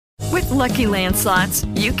Lucky Land Slots,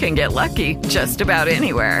 you can get lucky just about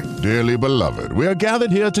anywhere. Dearly beloved, we are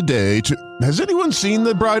gathered here today to... Has anyone seen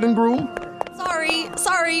the bride and groom?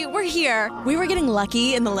 Sorry, we're here. We were getting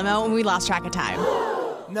lucky in the limo and we lost track of time.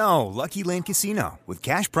 No, Lucky Land Casino, with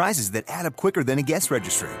cash prizes that add up quicker than a guest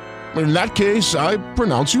registry. In that case, I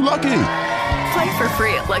pronounce you lucky. Play for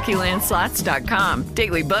free at LuckyLandSlots.com.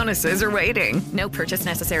 Daily bonuses are waiting. No purchase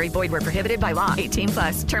necessary. Void where prohibited by law.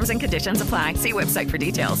 18+. Terms and conditions apply. See website for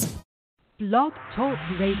details. Blog Talk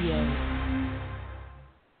Radio.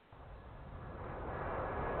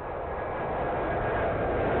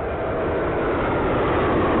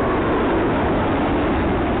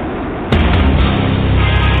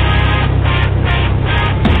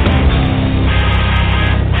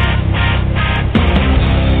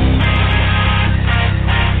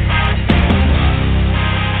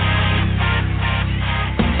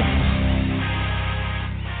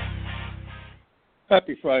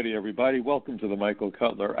 Happy Friday, everybody. Welcome to the Michael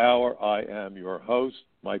Cutler Hour. I am your host,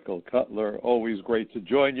 Michael Cutler. Always great to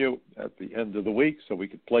join you at the end of the week so we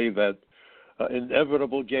could play that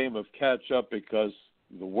inevitable game of catch-up, because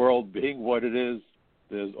the world being what it is,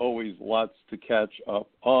 there's always lots to catch up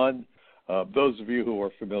on. Those of you who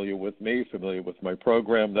are familiar with me, familiar with my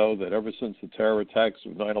program, know that ever since the terror attacks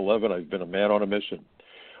of 9/11, I've been a man on a mission.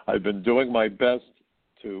 I've been doing my best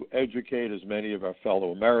to educate as many of our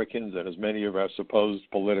fellow Americans and as many of our supposed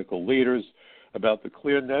political leaders about the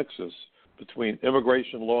clear nexus between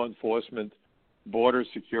immigration law enforcement, border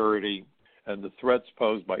security, and the threats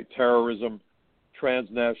posed by terrorism,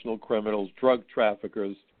 transnational criminals, drug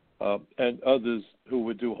traffickers, and others who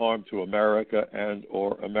would do harm to America and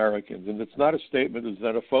or Americans. And it's not a statement of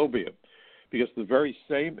xenophobia, because the very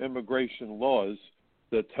same immigration laws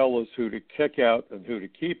that tell us who to kick out and who to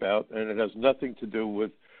keep out, and it has nothing to do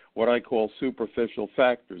with what I call superficial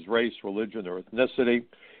factors, race, religion, or ethnicity.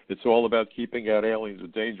 It's all about keeping out aliens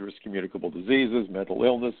with dangerous communicable diseases, mental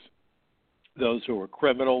illness, those who are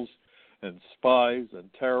criminals and spies and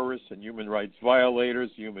terrorists and human rights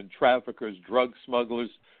violators, human traffickers, drug smugglers,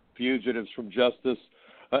 fugitives from justice.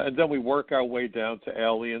 And then we work our way down to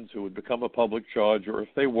aliens who would become a public charge, or if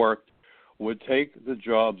they worked, would take the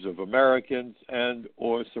jobs of Americans and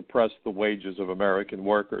or suppress the wages of American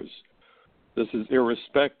workers. This is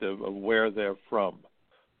irrespective of where they're from.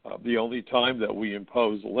 The only time that we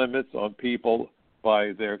impose limits on people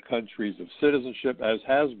by their countries of citizenship, as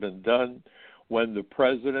has been done, when the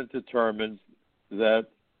president determines that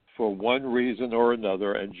for one reason or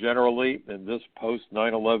another, and generally in this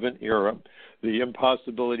post-9/11 era, the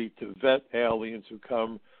impossibility to vet aliens who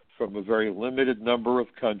come from a very limited number of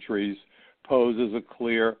countries poses a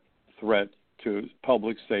clear threat to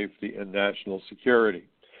public safety and national security.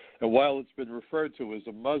 And while it's been referred to as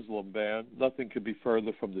a Muslim ban, nothing could be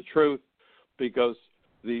further from the truth, because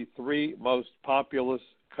the three most populous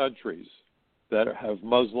countries that have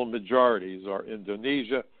Muslim majorities are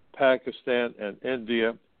Indonesia, Pakistan, and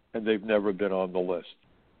India, and they've never been on the list.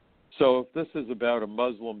 So if this is about a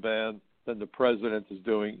Muslim ban, then the president is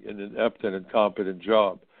doing an inept and incompetent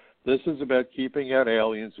job. This is about keeping out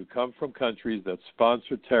aliens who come from countries that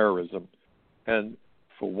sponsor terrorism, and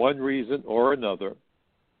for one reason or another,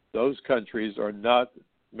 those countries are not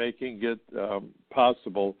making it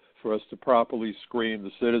possible for us to properly screen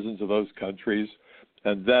the citizens of those countries,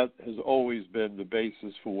 and that has always been the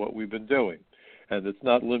basis for what we've been doing. And it's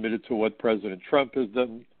not limited to what President Trump has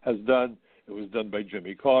done. It was done by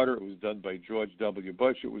Jimmy Carter. It was done by George W.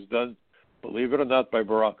 Bush. It was done, believe it or not, by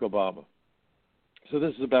Barack Obama. So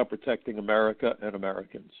this is about protecting America and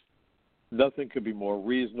Americans. Nothing could be more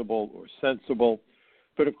reasonable or sensible.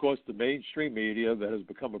 But, of course, the mainstream media that has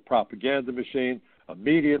become a propaganda machine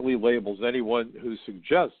immediately labels anyone who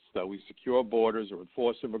suggests that we secure borders or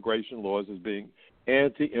enforce immigration laws as being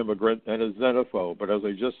anti-immigrant and a xenophobe. But as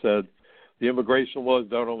I just said, the immigration laws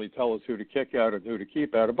don't only tell us who to kick out and who to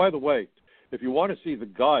keep out. And by the way, if you want to see the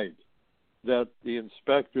guide that the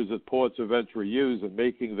inspectors at ports of entry use in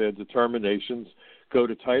making their determinations, go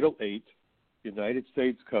to Title 8, United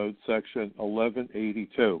States Code, Section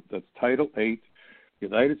 1182. That's Title 8,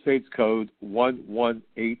 United States Code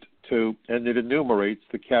 1182, and it enumerates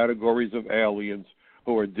the categories of aliens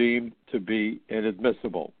who are deemed to be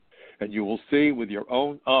inadmissible. And you will see with your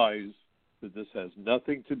own eyes that this has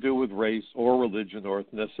nothing to do with race or religion or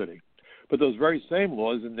ethnicity. But those very same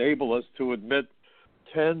laws enable us to admit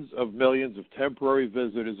tens of millions of temporary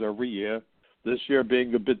visitors every year, this year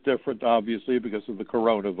being a bit different, obviously, because of the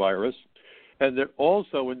coronavirus. And it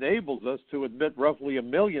also enables us to admit roughly 1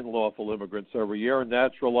 million lawful immigrants every year and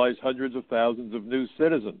naturalize hundreds of thousands of new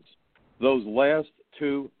citizens. Those last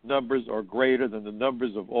two numbers are greater than the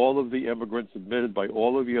numbers of all of the immigrants admitted by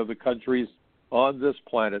all of the other countries on this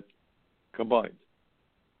planet combined.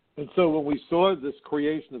 And so when we saw this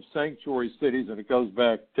creation of sanctuary cities, and it goes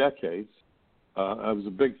back decades, I was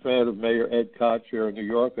a big fan of Mayor Ed Koch here in New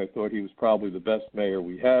York. I thought he was probably the best mayor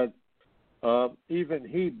we had. Even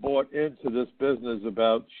he bought into this business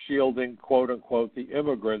about shielding, quote unquote, the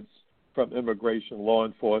immigrants from immigration law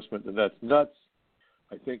enforcement, and that's nuts.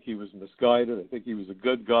 I think he was misguided. I think he was a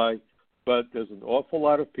good guy. But there's an awful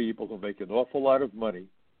lot of people who make an awful lot of money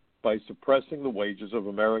by suppressing the wages of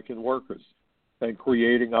American workers and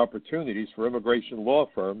creating opportunities for immigration law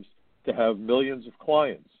firms to have millions of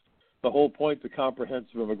clients. The whole point of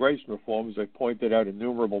comprehensive immigration reform, as I've pointed out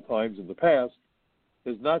innumerable times in the past,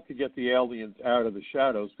 is not to get the aliens out of the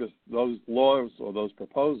shadows, because those laws or those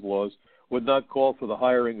proposed laws would not call for the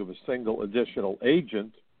hiring of a single additional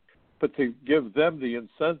agent, but to give them the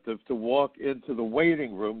incentive to walk into the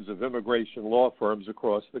waiting rooms of immigration law firms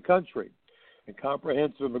across the country. And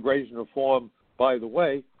comprehensive immigration reform, by the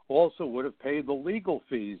way, also would have paid the legal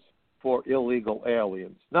fees for illegal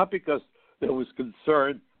aliens, not because there was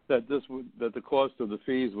concern that that the cost of the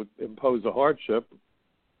fees would impose a hardship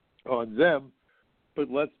on them, but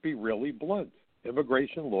let's be really blunt.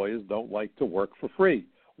 Immigration lawyers don't like to work for free.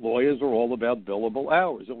 Lawyers are all about billable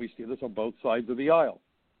hours, and we see this on both sides of the aisle.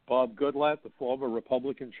 Bob Goodlatte, the former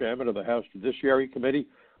Republican chairman of the House Judiciary Committee,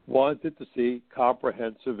 wanted to see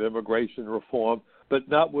comprehensive immigration reform, but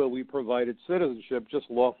not where we provided citizenship, just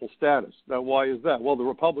lawful status. Now, why is that? Well, the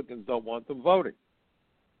Republicans don't want them voting,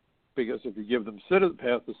 because if you give them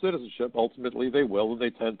path to citizenship, ultimately they will, and they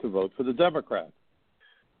tend to vote for the Democrat.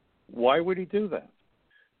 Why would he do that?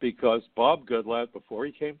 Because Bob Goodlatte, before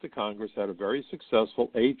he came to Congress, had a very successful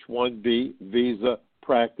H-1B visa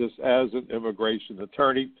practice as an immigration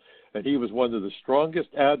attorney, and he was one of the strongest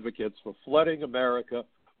advocates for flooding America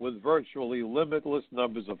with virtually limitless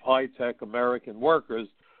numbers of high-tech American workers,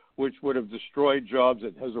 which would have destroyed jobs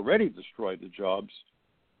and has already destroyed the jobs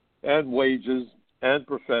and wages and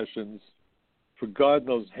professions for God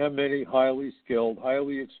knows how many highly skilled,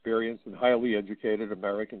 highly experienced, and highly educated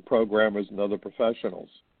American programmers and other professionals.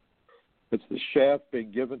 It's the shaft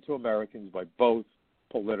being given to Americans by both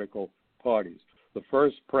political parties. The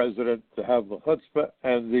first president to have the chutzpah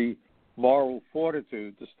and the moral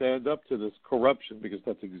fortitude to stand up to this corruption, because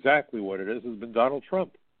that's exactly what it is, has been Donald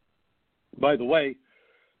Trump. By the way,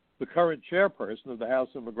 the current chairperson of the House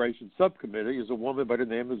Immigration Subcommittee is a woman by the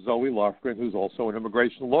name of Zoe Lofgren, who's also an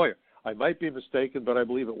immigration lawyer. I might be mistaken, but I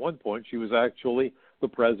believe at one point she was actually the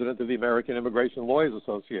president of the American Immigration Lawyers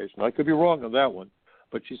Association. I could be wrong on that one,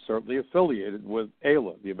 but she's certainly affiliated with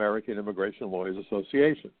AILA, the American Immigration Lawyers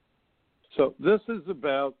Association. So this is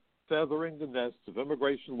about feathering the nests of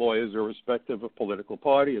immigration lawyers irrespective of political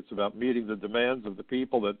party. It's about meeting the demands of the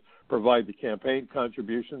people that provide the campaign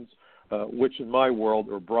contributions, which in my world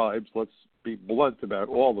are bribes. Let's be blunt about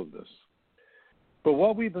all of this. But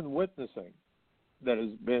what we've been witnessing that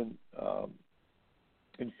has been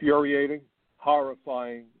infuriating,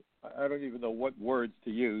 horrifying, I don't even know what words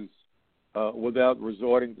to use without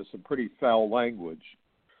resorting to some pretty foul language.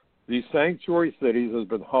 These sanctuary cities have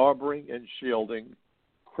been harboring and shielding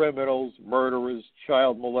criminals, murderers,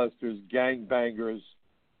 child molesters, gangbangers.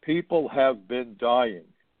 People have been dying.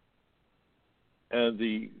 And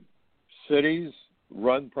the cities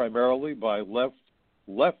run primarily by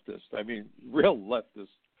leftist, I mean real leftist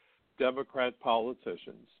Democrat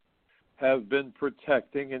politicians have been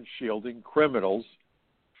protecting and shielding criminals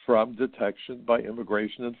from detection by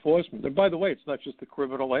immigration enforcement. And by the way, it's not just the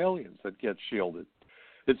criminal aliens that get shielded.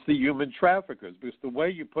 It's the human traffickers, because the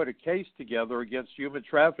way you put a case together against human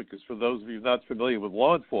traffickers, for those of you not familiar with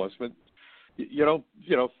law enforcement, you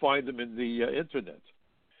don't find them in the internet.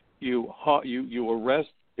 You arrest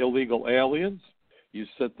illegal aliens, you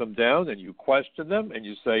sit them down and you question them and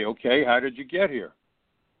you say, okay, how did you get here?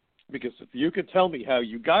 Because if you can tell me how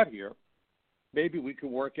you got here, maybe we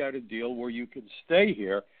can work out a deal where you can stay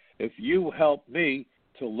here if you help me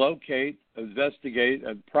to locate, investigate,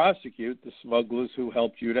 and prosecute the smugglers who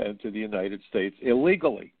helped you to enter the United States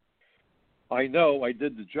illegally. I know I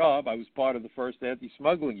did the job. I was part of the first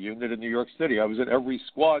anti-smuggling unit in New York City. I was in every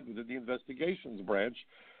squad within the investigations branch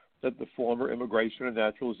at the former Immigration and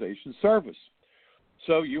Naturalization Service.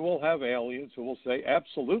 So you will have aliens who will say,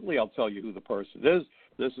 absolutely, I'll tell you who the person is.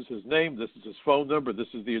 This is his name. This is his phone number. This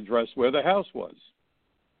is the address where the house was.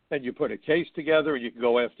 And you put a case together and you can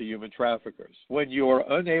go after human traffickers. When you are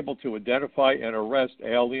unable to identify and arrest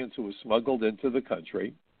aliens who are smuggled into the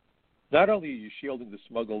country, not only are you shielding the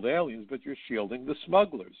smuggled aliens, but you're shielding the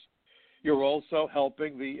smugglers. You're also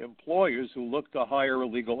helping the employers who look to hire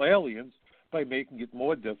illegal aliens by making it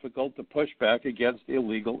more difficult to push back against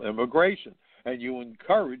illegal immigration. And you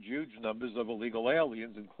encourage huge numbers of illegal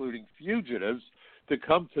aliens, including fugitives, to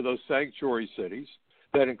come to those sanctuary cities.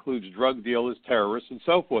 That includes drug dealers, terrorists, and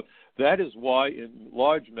so forth. That is why, in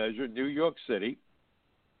large measure, New York City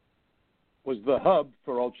was the hub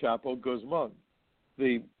for El Chapo Guzman,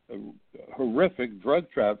 the horrific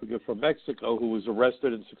drug trafficker from Mexico who was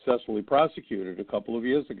arrested and successfully prosecuted a couple of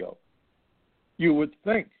years ago. You would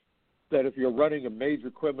think that if you're running a major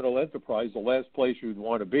criminal enterprise, the last place you'd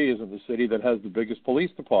want to be is in the city that has the biggest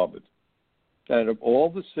police department. And of all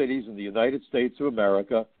the cities in the United States of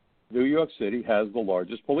America, New York City has the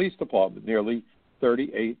largest police department, nearly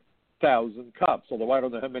 38,000 cops. Although I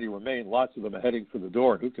don't know how many remain, lots of them are heading for the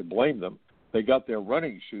door, and who can blame them? They got their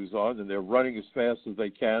running shoes on, and they're running as fast as they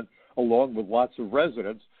can, along with lots of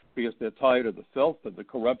residents, because they're tired of the filth and the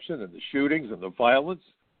corruption and the shootings and the violence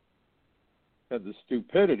and the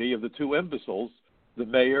stupidity of the two imbeciles, the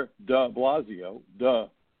mayor, de Blasio,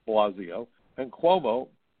 and Cuomo,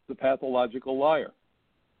 the pathological liar.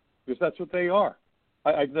 Because that's what they are.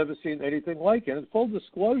 I've never seen anything like it. And full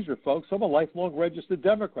disclosure, folks, I'm a lifelong registered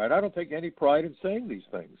Democrat. I don't take any pride in saying these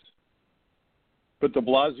things. But de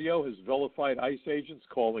Blasio has vilified ICE agents,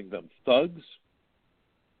 calling them thugs.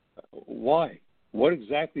 Why? What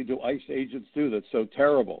exactly do ICE agents do that's so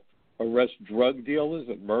terrible? Arrest drug dealers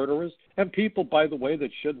and murderers and people, by the way, that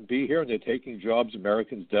shouldn't be here, and they're taking jobs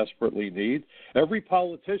Americans desperately need. Every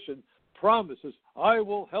politician promises, I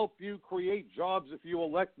will help you create jobs if you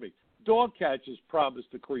elect me. Dog catchers promise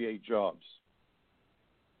to create jobs.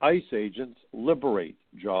 ICE agents liberate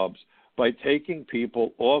jobs by taking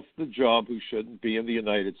people off the job who shouldn't be in the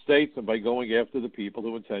United States and by going after the people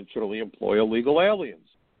who intentionally employ illegal aliens.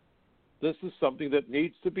 This is something that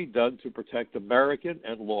needs to be done to protect American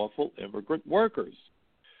and lawful immigrant workers.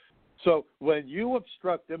 So when you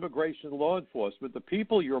obstruct immigration law enforcement, the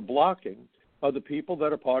people you're blocking are the people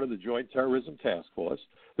that are part of the Joint Terrorism Task Force,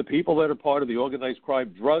 the people that are part of the Organized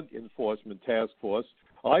Crime Drug Enforcement Task Force.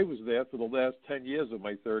 I was there for the last 10 years of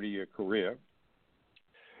my 30-year career.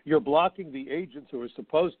 You're blocking the agents who are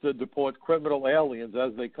supposed to deport criminal aliens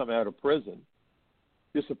as they come out of prison.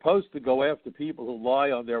 You're supposed to go after people who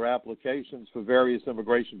lie on their applications for various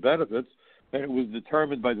immigration benefits, and it was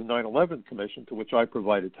determined by the 9/11 Commission, to which I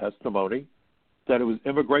provided testimony, that it was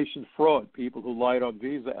immigration fraud, people who lied on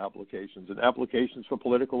visa applications and applications for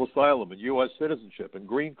political asylum and U.S. citizenship and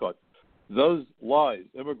green card. Those lies,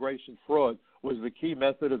 immigration fraud, was the key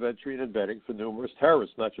method of entry and embedding for numerous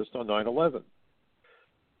terrorists, not just on 9/11.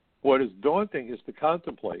 What is daunting is to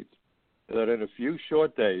contemplate that in a few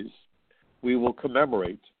short days, we will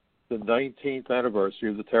commemorate the 19th anniversary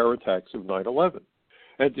of the terror attacks of 9/11.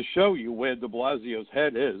 And to show you where de Blasio's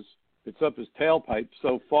head is, it's up his tailpipe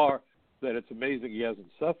so far that it's amazing he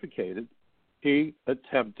hasn't suffocated. He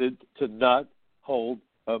attempted to not hold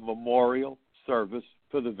a memorial service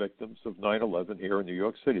for the victims of 9/11 here in New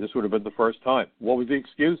York City. This would have been the first time. What was the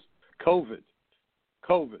excuse? COVID.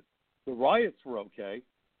 The riots were okay.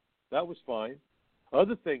 That was fine.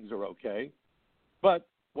 Other things are okay. But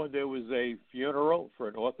when there was a funeral for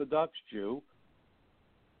an Orthodox Jew,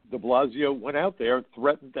 de Blasio went out there and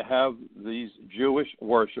threatened to have these Jewish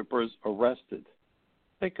worshipers arrested.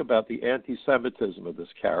 Think about the anti-Semitism of this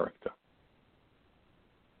character.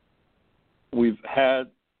 We've had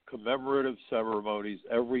commemorative ceremonies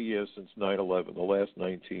every year since 9/11, the last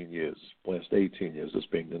 19 years, last 18 years, this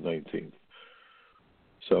being the 19th.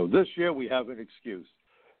 So this year we have an excuse.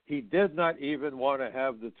 He did not even want to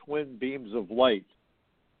have the twin beams of light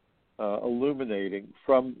illuminating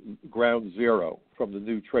from ground zero, from the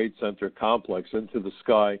new Trade Center complex into the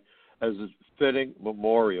sky as a fitting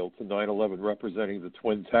memorial to 9/11, representing the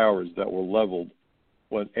twin towers that were leveled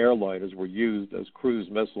when airliners were used as cruise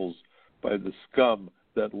missiles by the scum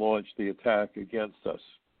that launched the attack against us.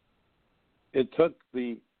 It took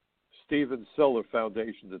the Stephen Siller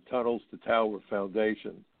Foundation, the Tunnels to Tower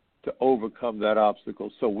Foundation, to overcome that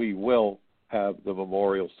obstacle, so we will have the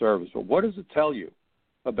memorial service. But what does it tell you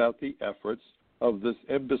about the efforts of this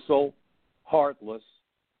imbecile, heartless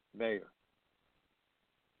mayor?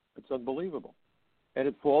 It's unbelievable. And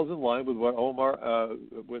it falls in line with what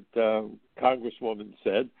Congresswoman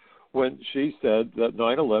said when she said that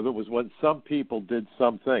 9/11 was when some people did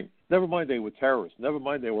something. Never mind they were terrorists. Never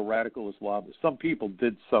mind they were radical Islamists. Some people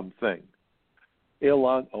did something.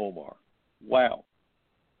 Ilhan Omar. Wow.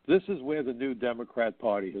 This is where the new Democrat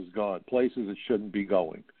Party has gone, places it shouldn't be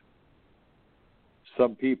going.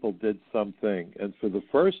 Some people did something. And for the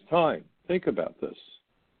first time, think about this,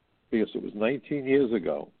 because it was 19 years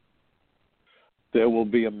ago, there will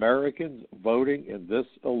be Americans voting in this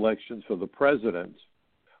election for the president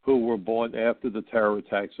who were born after the terror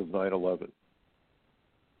attacks of 9/11.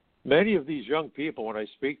 Many of these young people, when I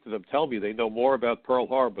speak to them, tell me they know more about Pearl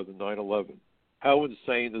Harbor than 9/11. How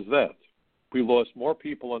insane is that? We lost more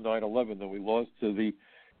people on 9/11 than we lost to the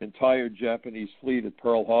entire Japanese fleet at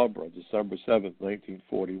Pearl Harbor on December 7th,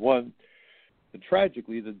 1941. And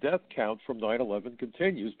tragically, the death count from 9/11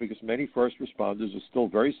 continues because many first responders are still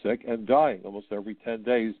very sick and dying. Almost every 10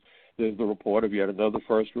 days, there's the report of yet another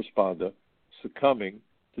first responder succumbing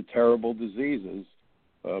to terrible diseases,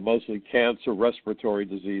 mostly cancer, respiratory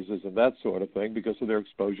diseases, and that sort of thing because of their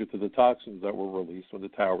exposure to the toxins that were released when the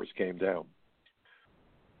towers came down.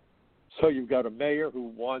 So you've got a mayor who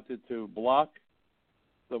wanted to block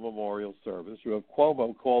the memorial service. You have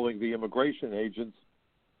Cuomo calling the immigration agents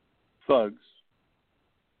thugs.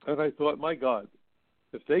 And I thought, my God,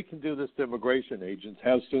 if they can do this to immigration agents,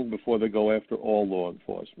 how soon before they go after all law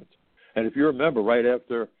enforcement? And if you remember, right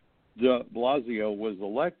after de Blasio was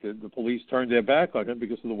elected, the police turned their back on him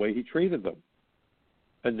because of the way he treated them.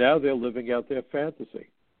 And now they're living out their fantasy.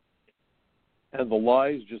 And the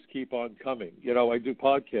lies just keep on coming. You know, I do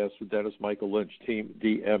podcasts with Dennis Michael Lynch, Team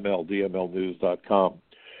DML, DMLnews.com.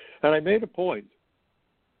 And I made a point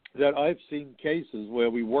that I've seen cases where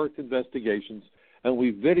we worked investigations and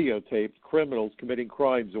we videotaped criminals committing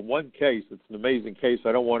crimes. In one case, it's an amazing case.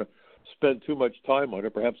 I don't want to spend too much time on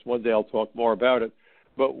it. Perhaps one day I'll talk more about it.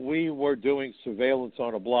 But we were doing surveillance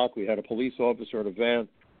on a block. We had a police officer in a van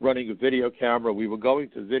running a video camera. We were going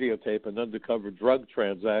to videotape an undercover drug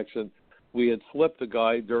transaction. We had slipped a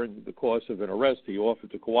guy during the course of an arrest. He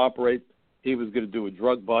offered to cooperate. He was going to do a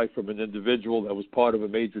drug buy from an individual that was part of a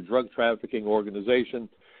major drug trafficking organization.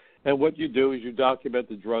 And what you do is you document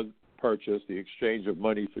the drug purchase, the exchange of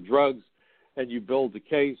money for drugs, and you build the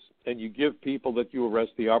case, and you give people that you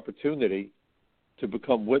arrest the opportunity to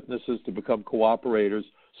become witnesses, to become cooperators,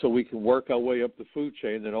 so we can work our way up the food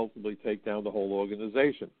chain and ultimately take down the whole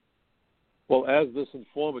organization. Well, as this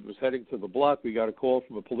informant was heading to the block, we got a call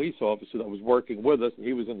from a police officer that was working with us, and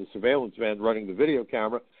he was in the surveillance van running the video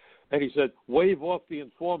camera, and he said, wave off the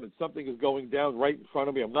informant. Something is going down right in front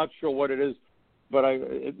of me. I'm not sure what it is, but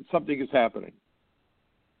something is happening.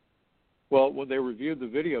 Well, when they reviewed the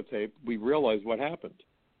videotape, we realized what happened.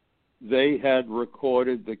 They had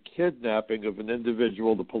recorded the kidnapping of an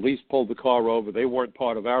individual. The police pulled the car over. They weren't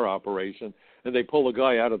part of our operation. And they pull a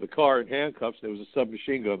guy out of the car in handcuffs. There was a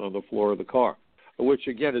submachine gun on the floor of the car, which,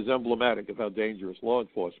 again, is emblematic of how dangerous law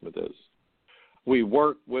enforcement is. We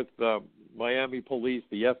worked with Miami police,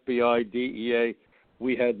 the FBI, DEA.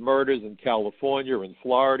 We had murders in California, in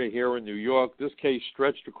Florida, here in New York. This case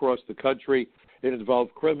stretched across the country. It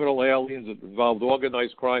involved criminal aliens. It involved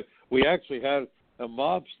organized crime. We actually had a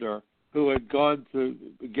mobster who had gone to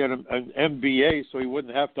get an MBA so he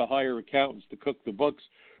wouldn't have to hire accountants to cook the books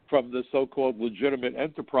from the so-called legitimate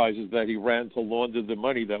enterprises that he ran to launder the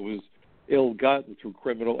money that was ill-gotten through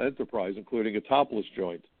criminal enterprise, including a topless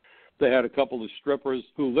joint. They had a couple of strippers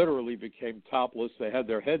who literally became topless. They had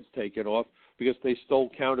their heads taken off because they stole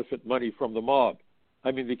counterfeit money from the mob.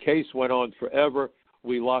 I mean, the case went on forever.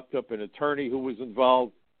 We locked up an attorney who was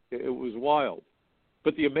involved. It was wild.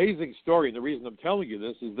 But the amazing story, and the reason I'm telling you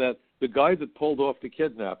this, is that the guy that pulled off the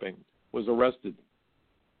kidnapping was arrested.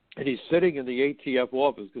 And he's sitting in the ATF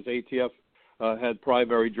office because ATF had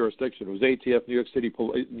primary jurisdiction. It was ATF, New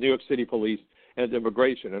York City Police, and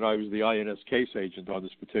Immigration, and I was the INS case agent on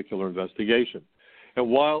this particular investigation. And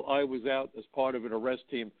while I was out as part of an arrest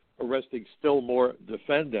team arresting still more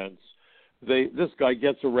defendants, this guy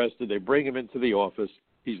gets arrested. They bring him into the office.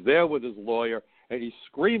 He's there with his lawyer, and he's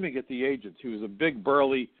screaming at the agents. He was a big,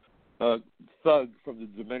 burly thug from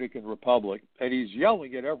the Dominican Republic, and he's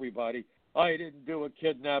yelling at everybody, I didn't do a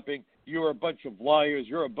kidnapping. You're a bunch of liars.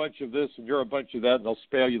 You're a bunch of this, and you're a bunch of that, and I'll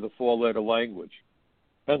spare you the four-letter language.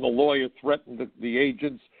 And the lawyer threatened the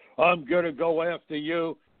agents, I'm going to go after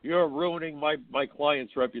you. You're ruining my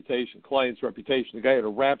client's reputation. The guy had a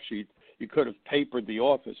rap sheet. You could have papered the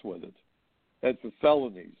office with it. And for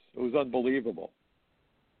felonies. It was unbelievable.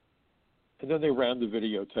 And then they ran the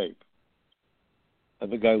videotape.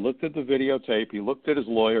 And the guy looked at the videotape. He looked at his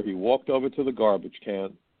lawyer. He walked over to the garbage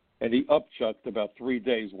can, and he upchucked about 3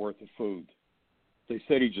 days' worth of food. They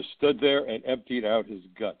said he just stood there and emptied out his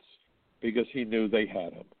guts because he knew they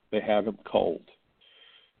had him. They had him cold.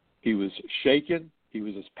 He was shaken. He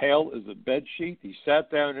was as pale as a bed sheet. He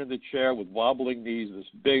sat down in the chair with wobbling knees,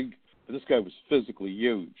 this guy was physically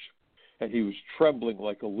huge, and he was trembling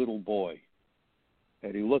like a little boy.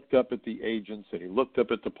 And he looked up at the agents, and he looked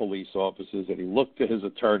up at the police officers, and he looked to his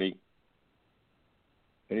attorney,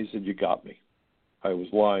 and he said, you got me. I was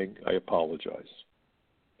lying. I apologize.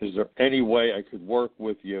 Is there any way I could work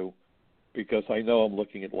with you because I know I'm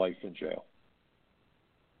looking at life in jail.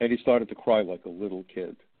 And he started to cry like a little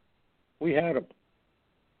kid. We had him.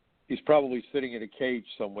 He's probably sitting in a cage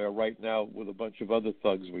somewhere right now with a bunch of other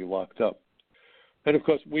thugs we locked up. And, of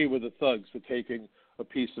course, we were the thugs for taking a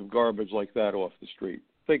piece of garbage like that off the street.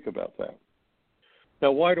 Think about that.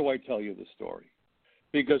 Now, why do I tell you this story?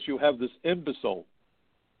 Because you have this imbecile,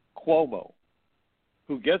 Cuomo,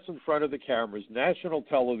 who gets in front of the cameras, national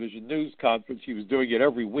television news conference. He was doing it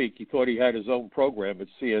every week. He thought he had his own program at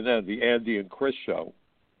CNN, the Andy and Chris show.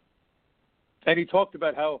 And he talked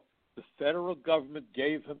about how the federal government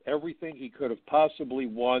gave him everything he could have possibly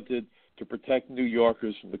wanted to protect New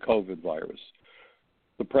Yorkers from the COVID virus.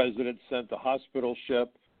 The president sent a hospital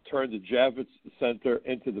ship, turned the Javits Center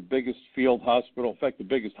into the biggest field hospital, in fact, the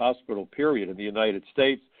biggest hospital, period, in the United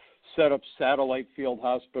States, set up satellite field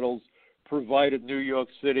hospitals, provided New York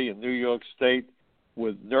City and New York State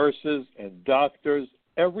with nurses and doctors,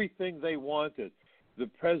 everything they wanted. The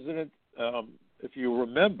president, if you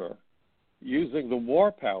remember, using the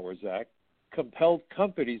War Powers Act, compelled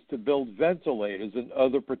companies to build ventilators and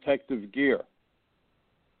other protective gear.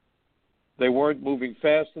 They weren't moving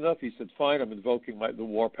fast enough. He said, fine, I'm invoking the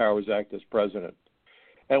War Powers Act as president.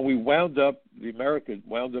 And America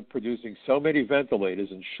wound up producing so many ventilators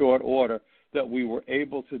in short order that we were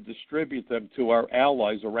able to distribute them to our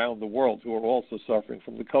allies around the world who are also suffering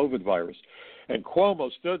from the COVID virus. And Cuomo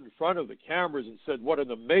stood in front of the cameras and said, what an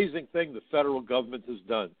amazing thing the federal government has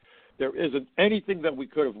done. There isn't anything that we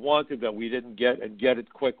could have wanted that we didn't get, and get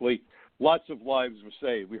it quickly. Lots of lives were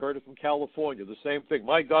saved. We heard it from California, the same thing.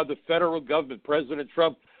 My God, the federal government, President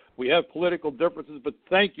Trump, we have political differences, but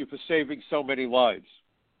thank you for saving so many lives.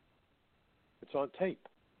 It's on tape.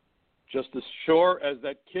 Just as sure as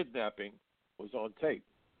that kidnapping was on tape.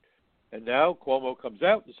 And now Cuomo comes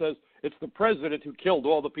out and says, it's the president who killed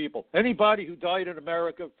all the people. Anybody who died in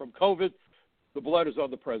America from COVID, the blood is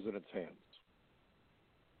on the president's hands.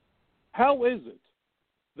 How is it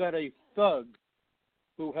that a thug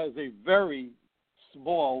who has a very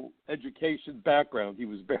small education background, he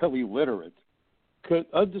was barely literate, could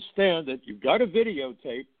understand that you've got a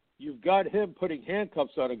videotape, you've got him putting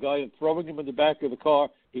handcuffs on a guy and throwing him in the back of the car.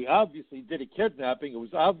 He obviously did a kidnapping. It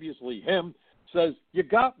was obviously him. Says, you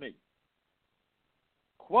got me.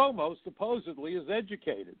 Cuomo supposedly is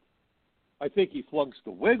educated. I think he flunks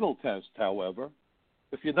the Wiggle test, however.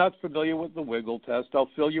 If you're not familiar with the Wiggle test, I'll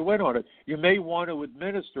fill you in on it. You may want to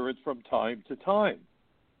administer it from time to time.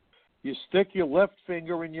 You stick your left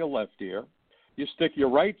finger in your left ear. You stick your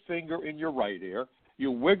right finger in your right ear.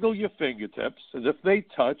 You wiggle your fingertips, and if they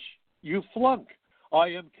touch, you flunk. I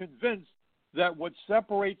am convinced that what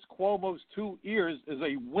separates Cuomo's two ears is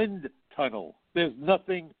a wind tunnel. There's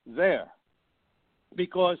nothing there.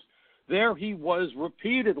 Because there he was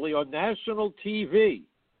repeatedly on national TV.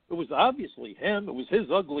 It was obviously him. It was his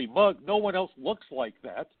ugly mug. No one else looks like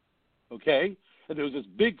that, okay? And there was this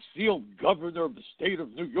big sealed governor of the state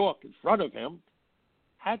of New York in front of him.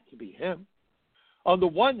 Had to be him. On the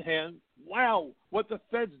one hand, wow, what the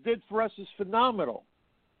feds did for us is phenomenal.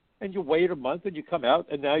 And you wait a month and you come out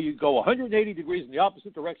and now you go 180 degrees in the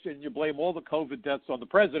opposite direction and you blame all the COVID deaths on the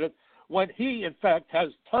president when he, in fact, has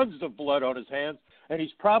tons of blood on his hands and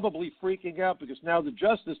he's probably freaking out because now the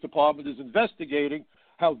Justice Department is investigating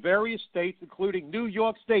how various states, including New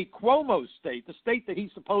York State, Cuomo's state, the state that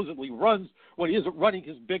he supposedly runs when he isn't running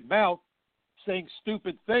his big mouth, saying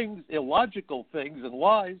stupid things, illogical things, and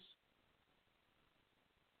lies.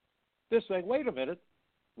 They're saying, wait a minute,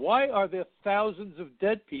 why are there thousands of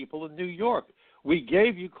dead people in New York? We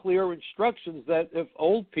gave you clear instructions that if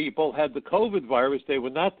old people had the COVID virus, they were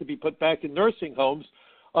not to be put back in nursing homes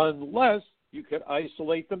unless you could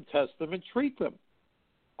isolate them, test them, and treat them.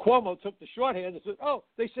 Cuomo took the shorthand and said,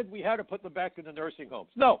 they said we had to put them back in the nursing homes.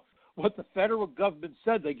 No, what the federal government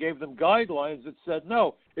said, they gave them guidelines that said,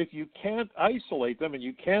 no, if you can't isolate them and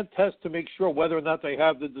you can't test to make sure whether or not they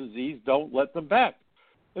have the disease, don't let them back.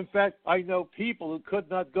 In fact, I know people who could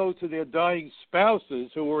not go to their dying spouses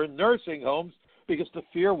who were in nursing homes because the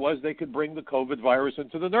fear was they could bring the COVID virus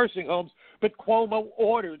into the nursing homes. But Cuomo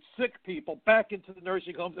ordered sick people back into the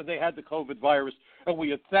nursing homes, and they had the COVID virus, and we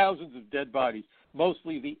had thousands of dead bodies,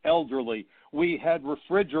 mostly the elderly. We had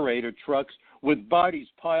refrigerator trucks with bodies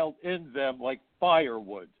piled in them like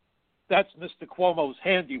firewood. That's Mr. Cuomo's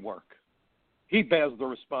handiwork. He bears the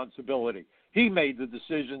responsibility. He made the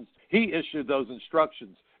decisions. He issued those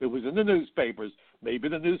instructions. It was in the newspapers. Maybe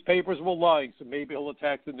the newspapers were lying, so maybe he'll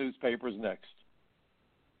attack the newspapers next.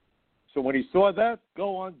 So when he saw that,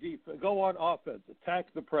 go on offense. Attack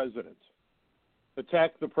the president.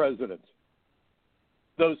 Attack the president.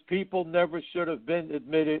 Those people never should have been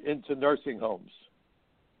admitted into nursing homes.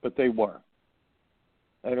 but they were.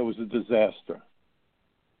 And it was a disaster.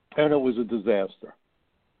 And it was a disaster.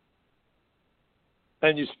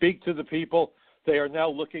 And you speak to the people, they are now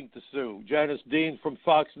looking to sue. Janice Dean from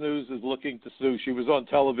Fox News is looking to sue. She was on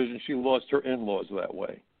television. She lost her in-laws that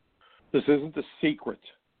way. This isn't a secret.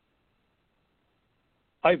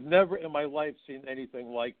 I've never in my life seen anything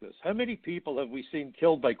like this. How many people have we seen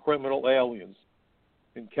killed by criminal aliens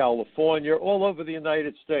in California, all over the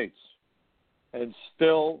United States? And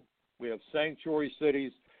still, we have sanctuary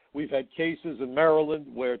cities. We've had cases in Maryland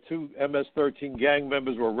where 2 MS-13 gang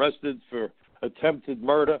members were arrested for attempted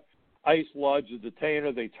murder. ICE lodged a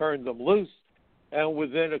detainer. They turned them loose. And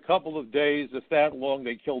within a couple of days, if that long,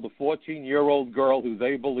 they killed a 14-year-old girl who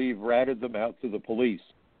they believe ratted them out to the police.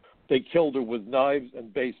 They killed her with knives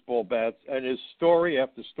and baseball bats, and there's story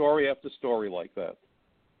after story after story like that.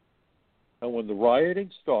 And when the rioting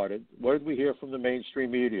started, what did we hear from the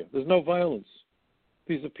mainstream media? There's no violence.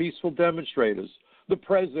 These are peaceful demonstrators. The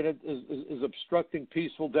president is obstructing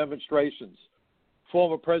peaceful demonstrations.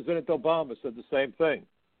 Former President Obama said the same thing.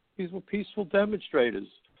 These were peaceful demonstrators.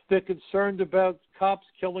 They're concerned about cops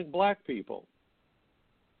killing black people.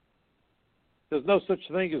 There's no such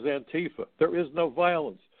thing as Antifa. There is no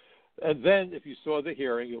violence. And then, if you saw the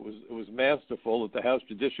hearing, it was masterful at the House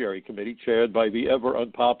Judiciary Committee, chaired by the ever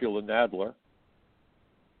unpopular Nadler.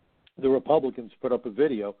 The Republicans put up a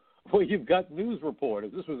video where you've got news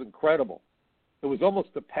reporters. This was incredible. It was almost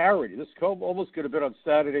a parody. This almost could have been on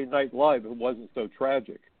Saturday Night Live if it wasn't so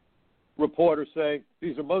tragic. Reporters saying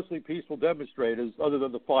these are mostly peaceful demonstrators other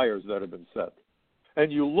than the fires that have been set.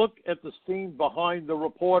 And you look at the scene behind the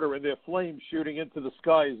reporter and their flames shooting into the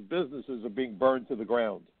sky as businesses are being burned to the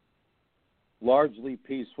ground. Largely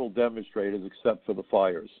peaceful demonstrators except for the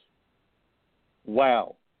fires.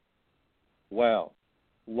 Wow. Wow.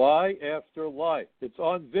 Lie after lie. It's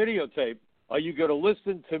on videotape. Are you going to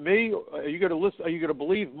listen to me? Are you going to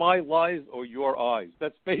believe my lies or your eyes?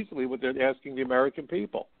 That's basically what they're asking the American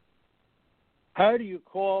people. How do you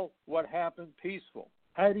call what happened peaceful?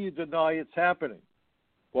 How do you deny it's happening?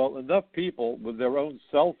 Well, enough people with their own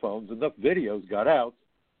cell phones, enough videos got out.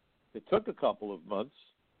 It took a couple of months.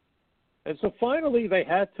 And so finally they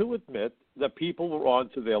had to admit that people were on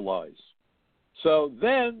to their lies. So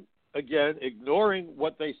then, again, ignoring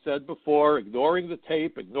what they said before, ignoring the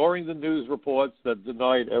tape, ignoring the news reports that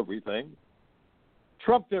denied everything,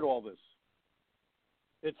 Trump did all this.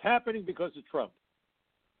 It's happening because of Trump.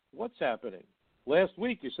 What's happening? Last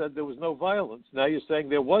week you said there was no violence. Now you're saying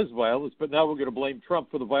there was violence, but now we're going to blame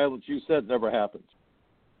Trump for the violence you said never happened.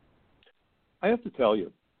 I have to tell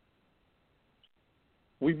you,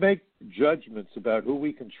 we make judgments about who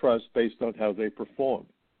we can trust based on how they perform.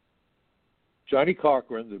 Johnny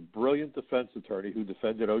Cochran, the brilliant defense attorney who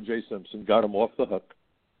defended O.J. Simpson, got him off the hook,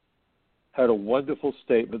 had a wonderful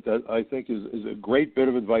statement that I think is a great bit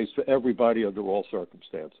of advice for everybody under all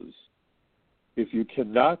circumstances. If you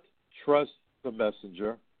cannot trust the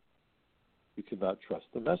messenger, you cannot trust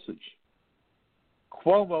the message.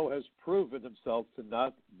 Cuomo has proven himself to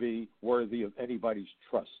not be worthy of anybody's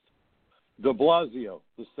trust. De Blasio,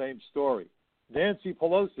 the same story. Nancy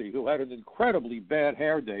Pelosi, who had an incredibly bad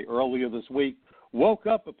hair day earlier this week, woke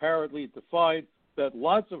up apparently to find that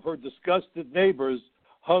lots of her disgusted neighbors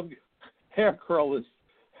hung hair curlers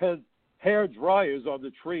and hair dryers on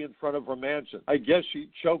the tree in front of her mansion. I guess she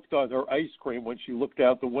choked on her ice cream when she looked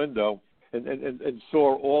out the window and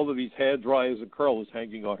saw all of these hair dryers and curlers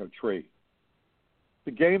hanging on her tree.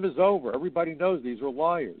 The game is over. Everybody knows these are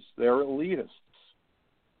liars. They're elitists.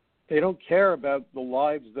 They don't care about the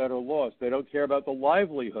lives that are lost. They don't care about the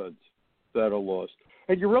livelihoods that are lost.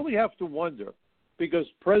 And you really have to wonder, because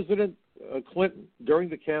President Clinton, during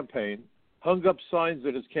the campaign, hung up signs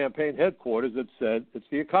at his campaign headquarters that said, "It's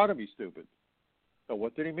the economy, stupid." Now,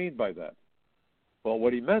 what did he mean by that? Well,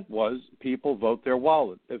 what he meant was people vote their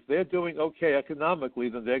wallet. If they're doing okay economically,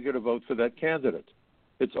 then they're going to vote for that candidate.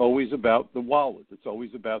 It's always about the wallet. It's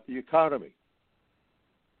always about the economy.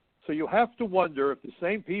 So you have to wonder if the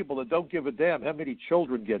same people that don't give a damn how many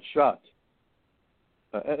children get shot.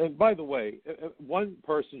 And by the way, one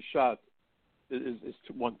person shot is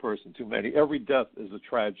one person too many. Every death is a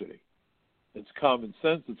tragedy. It's common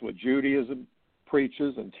sense. It's what Judaism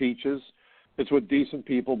preaches and teaches. It's what decent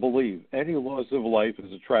people believe. Any loss of life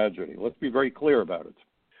is a tragedy. Let's be very clear about it.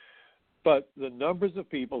 But the numbers of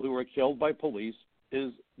people who are killed by police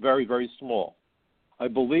is very, very small. I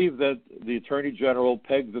believe that the Attorney General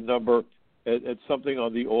pegged the number at something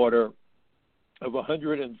on the order of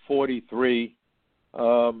 143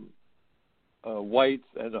 whites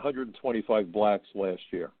and 125 blacks last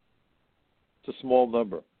year. It's a small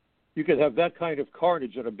number. You could have that kind of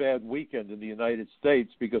carnage on a bad weekend in the United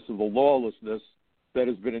States because of the lawlessness that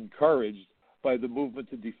has been encouraged by the movement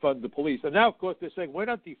to defund the police. And now, of course, they're saying, we're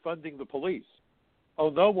not defunding the police. Oh,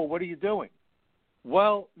 no? Well, what are you doing?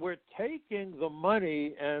 Well, we're taking the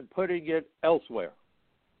money and putting it elsewhere.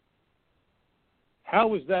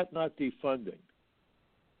 How is that not defunding?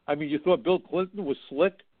 I mean, you thought Bill Clinton was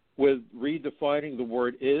slick with redefining the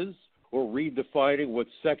word is or redefining what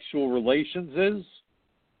sexual relations is?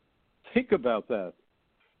 Think about that.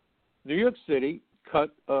 New York City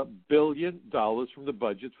cut $1 billion from the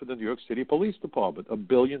budget for the New York City Police Department. $1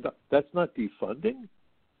 billion. That's not defunding?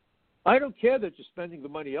 I don't care that you're spending the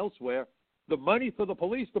money elsewhere. The money for the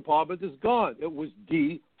police department is gone. It was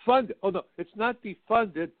defunded. Oh, no, it's not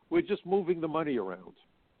defunded. We're just moving the money around.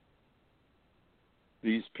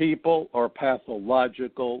 These people are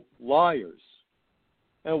pathological liars.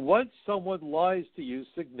 And once someone lies to you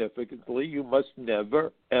significantly, you must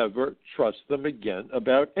never, ever trust them again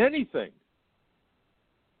about anything.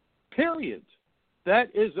 Period. That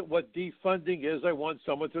isn't what defunding is. I want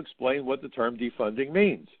someone to explain what the term defunding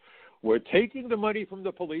means. We're taking the money from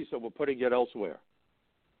the police and we're putting it elsewhere.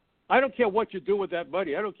 I don't care what you do with that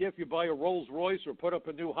money. I don't care if you buy a Rolls Royce or put up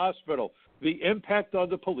a new hospital. The impact on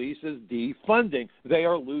the police is defunding. They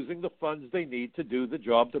are losing the funds they need to do the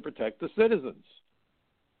job to protect the citizens.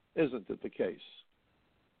 Isn't it the case?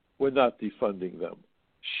 We're not defunding them.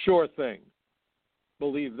 Sure thing.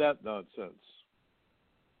 Believe that nonsense.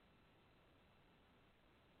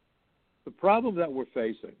 The problem that we're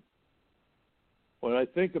facing, when I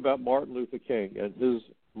think about Martin Luther King and his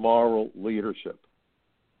moral leadership,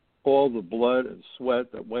 all the blood and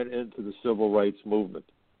sweat that went into the civil rights movement.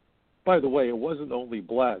 By the way, it wasn't only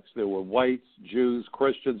blacks. There were whites, Jews,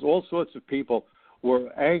 Christians, all sorts of people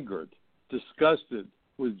were angered, disgusted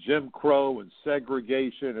with Jim Crow and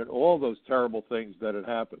segregation and all those terrible things that had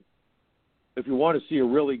happened. If you want to see a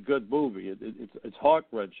really good movie, it's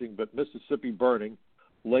heart-wrenching, but Mississippi Burning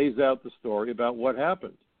lays out the story about what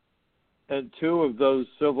happened. And two of those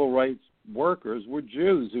civil rights workers were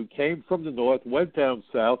Jews who came from the north, went down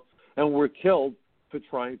south, and were killed for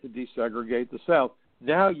trying to desegregate the South.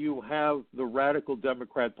 Now you have the radical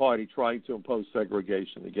Democrat Party trying to impose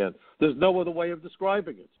segregation again. There's no other way of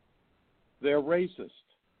describing it. They're racist.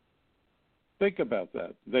 Think about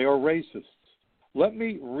that. They are racists. Let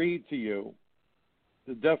me read to you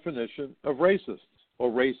the definition of racists or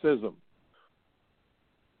racism.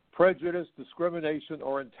 Prejudice, discrimination,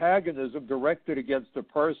 or antagonism directed against a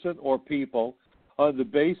person or people on the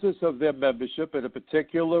basis of their membership in a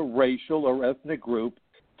particular racial or ethnic group,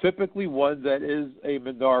 typically one that is a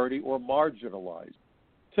minority or marginalized.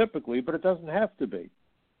 Typically, but it doesn't have to be.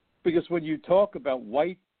 Because when you talk about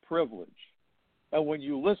white privilege, and when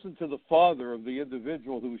you listen to the father of the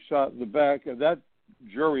individual who was shot in the back, and that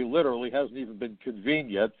jury literally hasn't even been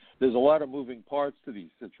convened yet, there's a lot of moving parts to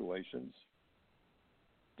these situations.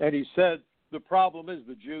 And he said, the problem is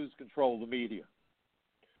the Jews control the media.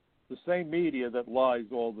 The same media that lies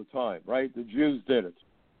all the time, right? The Jews did it.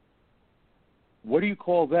 What do you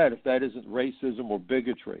call that if that isn't racism or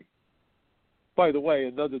bigotry? By the way,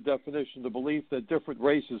 another definition, the belief that different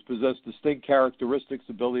races possess distinct characteristics,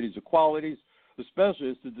 abilities, or qualities, especially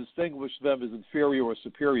is to distinguish them as inferior or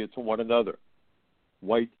superior to one another.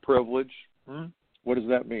 White privilege? What does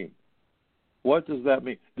that mean? What does that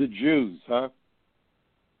mean? The Jews, huh?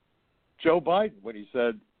 Joe Biden, when he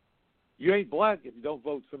said, you ain't black if you don't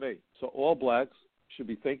vote for me. So all blacks should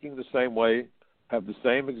be thinking the same way, have the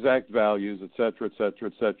same exact values, et cetera, et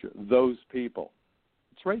cetera, et cetera. Those people.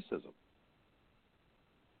 It's racism.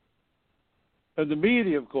 And the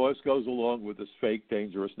media, of course, goes along with this fake,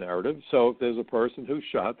 dangerous narrative. So if there's a person who's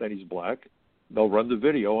shot and he's black, they'll run the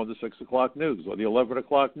video on the 6 o'clock news or the 11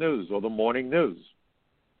 o'clock news or the morning news.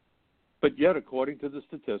 But yet, according to the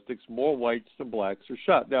statistics, more whites than blacks are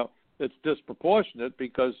shot. Now, it's disproportionate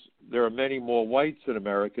because there are many more whites in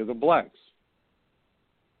America than blacks.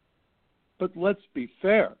 But let's be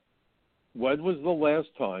fair. When was the last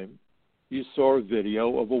time you saw a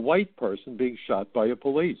video of a white person being shot by a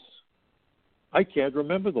police? I can't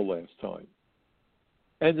remember the last time.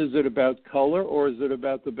 And is it about color or is it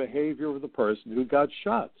about the behavior of the person who got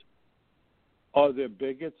shot? Are there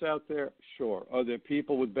bigots out there? Sure. Are there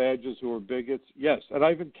people with badges who are bigots? Yes. And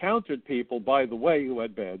I've encountered people, by the way, who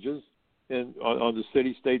had badges on the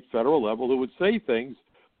city, state, federal level who would say things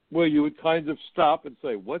where you would kind of stop and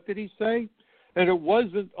say, what did he say? And it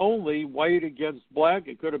wasn't only white against black.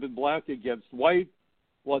 It could have been black against white,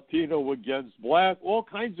 Latino against black, all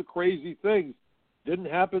kinds of crazy things. Didn't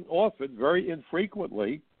happen often, very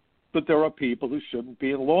infrequently, but there are people who shouldn't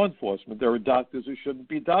be in law enforcement. There are doctors who shouldn't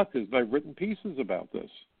be doctors, and I've written pieces about this.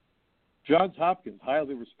 Johns Hopkins,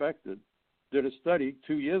 highly respected, did a study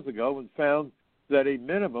 2 years ago and found that a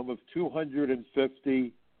minimum of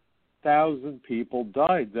 250,000 people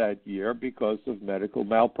died that year because of medical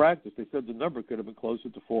malpractice. They said the number could have been closer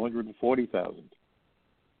to 440,000.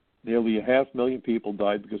 Nearly 500,000 people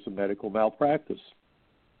died because of medical malpractice.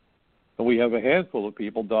 And we have a handful of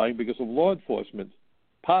people dying because of law enforcement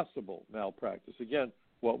possible malpractice. Again,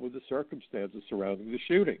 what were the circumstances surrounding the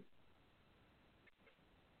shooting?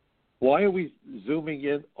 Why are we zooming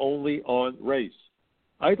in only on race?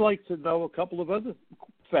 I'd like to know a couple of other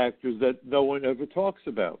factors that no one ever talks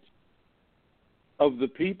about. Of the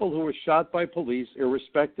people who were shot by police,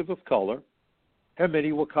 irrespective of color, how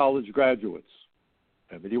many were college graduates?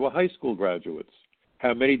 How many were high school graduates?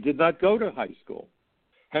 How many did not go to high school?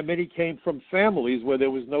 How many came from families where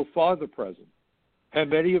there was no father present? How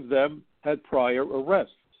many of them had prior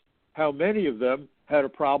arrests? How many of them had a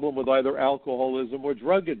problem with either alcoholism or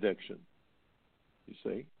drug addiction? You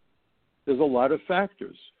see, there's a lot of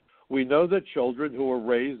factors. We know that children who are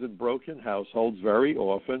raised in broken households very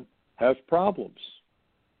often have problems.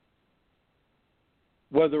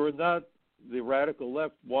 Whether or not the radical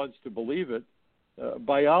left wants to believe it,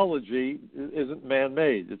 biology isn't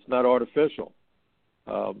man-made. It's not artificial.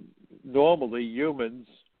 Normally, humans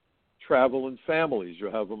travel in families. You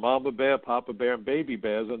have a mama bear, papa bear, and baby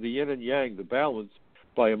bears, and the yin and yang, the balance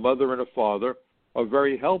by a mother and a father, are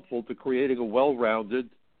very helpful to creating a well-rounded,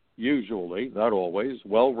 usually, not always,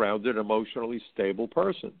 well-rounded, emotionally stable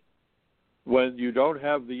person. When you don't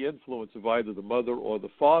have the influence of either the mother or the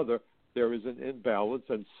father, there is an imbalance,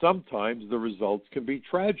 and sometimes the results can be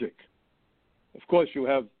tragic. Of course, you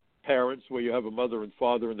have parents where you have a mother and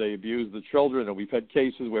father and they abuse the children, and we've had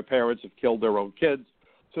cases where parents have killed their own kids.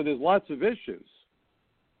 So there's lots of issues.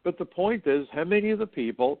 But the point is, how many of the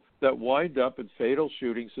people that wind up in fatal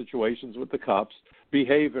shooting situations with the cops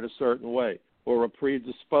behave in a certain way or are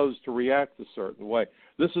predisposed to react a certain way?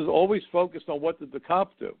 This is always focused on what did the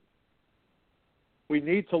cop do. We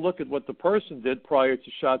need to look at what the person did prior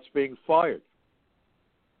to shots being fired.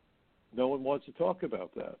 No one wants to talk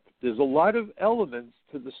about that. There's a lot of elements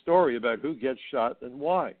to the story about who gets shot and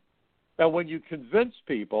why. Now, when you convince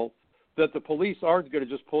people that the police aren't going to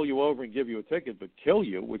just pull you over and give you a ticket but kill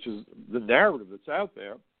you, which is the narrative that's out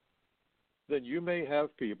there, then you may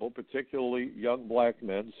have people, particularly young black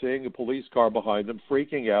men, seeing a police car behind them,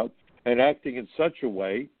 freaking out, and acting in such a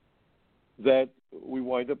way that we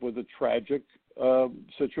wind up with a tragic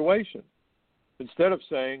situation. Instead of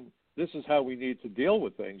saying, this is how we need to deal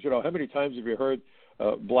with things. You know, how many times have you heard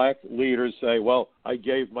black leaders say, well, I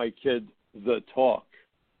gave my kid the talk?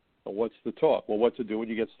 Well, what's the talk? Well, what to do when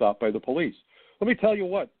you get stopped by the police? Let me tell you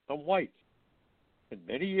what, I'm white. And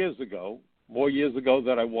many years ago, more years ago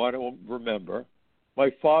than I want to remember, my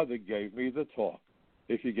father gave me the talk.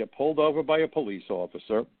 If you get pulled over by a police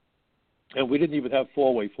officer, and we didn't even have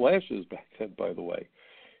four-way flashes back then, by the way,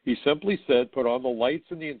 he simply said, put on the lights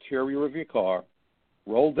in the interior of your car,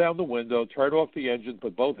 roll down the window, turn off the engine,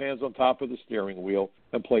 put both hands on top of the steering wheel,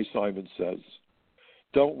 and play Simon Says.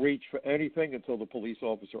 Don't reach for anything until the police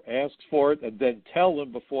officer asks for it, and then tell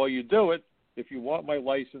him before you do it, if you want my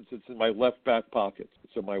license, it's in my left back pocket.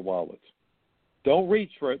 It's in my wallet. Don't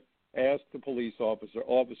reach for it. Ask the police officer,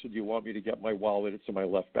 officer, do you want me to get my wallet? It's in my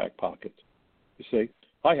left back pocket. You see,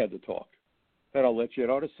 I had to talk. And I'll let you in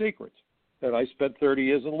on a secret. And I spent 30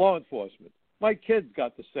 years in law enforcement. My kids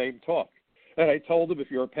got the same talk. And I told them,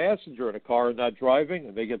 if you're a passenger in a car and not driving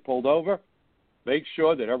and they get pulled over, make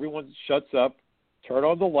sure that everyone shuts up, turn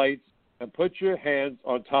on the lights, and put your hands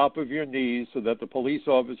on top of your knees so that the police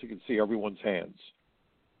officer can see everyone's hands.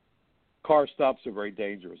 Car stops are very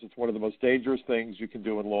dangerous. It's one of the most dangerous things you can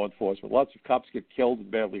do in law enforcement. Lots of cops get killed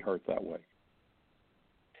and badly hurt that way.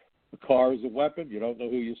 The car is a weapon. You don't know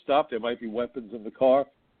who you stop. There might be weapons in the car.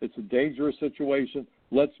 It's a dangerous situation.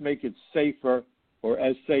 Let's make it safer, or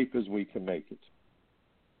as safe as we can make it.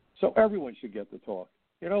 So everyone should get the talk.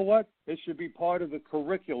 You know what? It should be part of the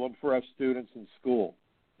curriculum for our students in school.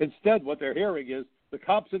 Instead, what they're hearing is, the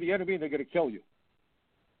cops are the enemy and they're going to kill you.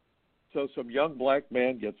 So some young black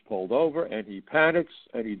man gets pulled over and he panics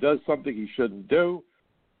and he does something he shouldn't do,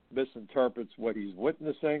 misinterprets what he's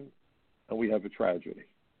witnessing, and we have a tragedy.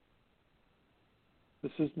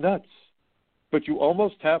 This is nuts. But you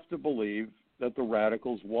almost have to believe that the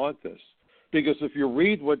radicals want this. Because if you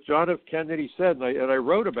read what John F. Kennedy said, and I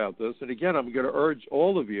wrote about this, and again, I'm going to urge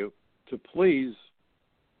all of you to please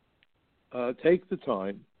take the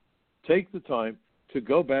time to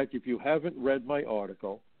go back. If you haven't read my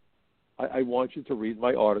article, I want you to read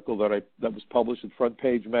my article that was published in Front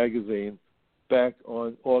Page Magazine back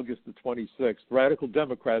on August the 26th. Radical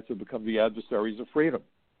Democrats have become the adversaries of freedom.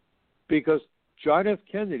 because John F.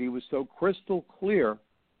 Kennedy was so crystal clear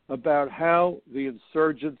about how the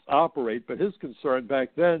insurgents operate, but his concern back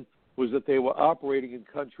then was that they were operating in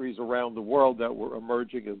countries around the world that were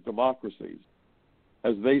emerging as democracies.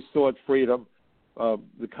 As they sought freedom,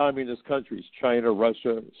 the communist countries, China,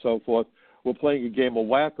 Russia, so forth, were playing a game of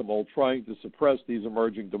whack-a-mole trying to suppress these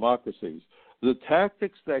emerging democracies. The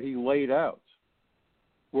tactics that he laid out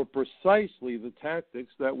were precisely the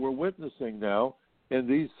tactics that we're witnessing now in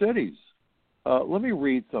these cities. Let me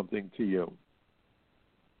read something to you.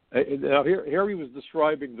 Now, here he was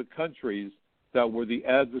describing the countries that were the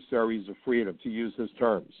adversaries of freedom, to use his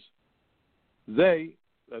terms. They,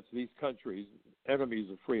 that's these countries, enemies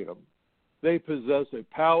of freedom, they possess a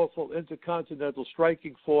powerful intercontinental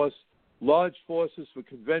striking force, large forces for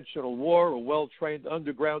conventional war, a well-trained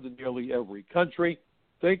underground in nearly every country.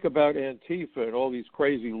 Think about Antifa and all these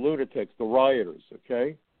crazy lunatics, the rioters,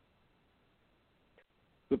 okay?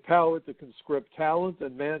 The power to conscript talent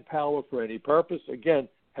and manpower for any purpose. Again,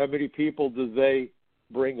 how many people do they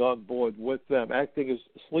bring on board with them, acting as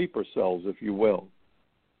sleeper cells, if you will?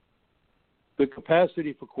 The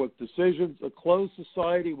capacity for quick decisions, a closed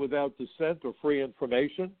society without dissent or free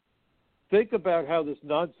information. Think about how this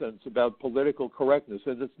nonsense about political correctness,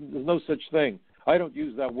 and there's no such thing. I don't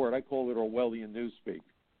use that word. I call it Orwellian newspeak.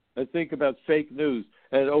 And think about fake news,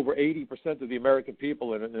 and over 80% of the American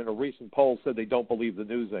people in a recent poll said they don't believe the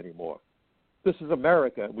news anymore. This is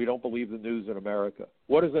America, and we don't believe the news in America.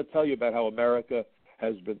 What does that tell you about how America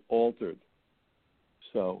has been altered?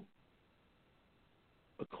 So,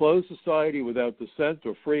 a closed society without dissent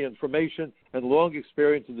or free information, and long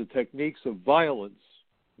experience in the techniques of violence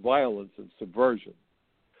and subversion.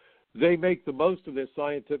 They make the most of their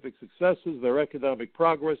scientific successes, their economic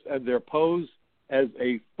progress, and their pose as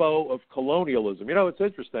a foe of colonialism. You know, it's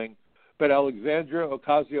interesting, but Alexandria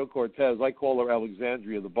Ocasio-Cortez, I call her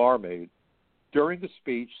Alexandria the barmaid, during the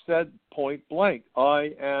speech said point blank,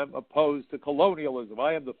 I am opposed to colonialism.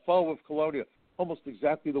 I am the foe of colonialism. Almost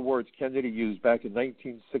exactly the words Kennedy used back in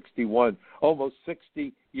 1961, almost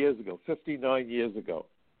 60 years ago, 59 years ago.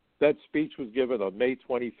 That speech was given on May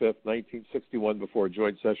 25th, 1961, before a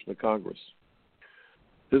joint session of Congress.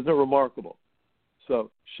 Isn't it remarkable?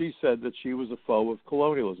 So she said that she was a foe of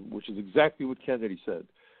colonialism, which is exactly what Kennedy said.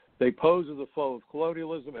 They pose as a foe of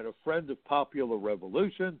colonialism and a friend of popular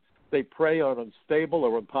revolution. They prey on unstable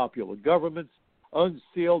or unpopular governments,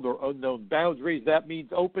 unsealed or unknown boundaries. That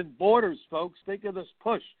means open borders, folks. Think of this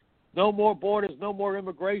push. No more borders, no more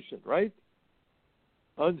immigration, right?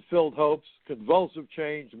 Unfilled hopes, convulsive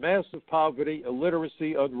change, massive poverty,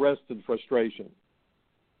 illiteracy, unrest, and frustration.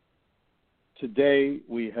 Today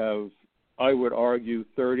we have, I would argue,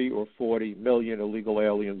 30 or 40 million illegal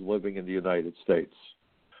aliens living in the United States.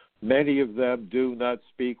 Many of them do not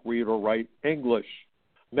speak, read, or write English.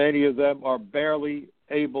 Many of them are barely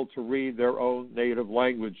able to read their own native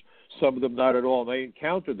language, some of them not at all. And I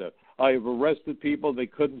encountered that. I have arrested people, they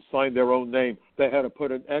couldn't sign their own name. They had to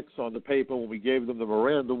put an X on the paper when we gave them the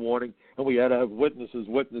Miranda warning, and we had to have witnesses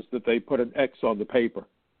witness that they put an X on the paper.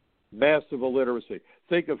 Massive illiteracy.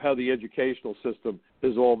 Think of how the educational system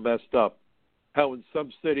is all messed up. How in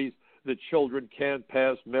some cities the children can't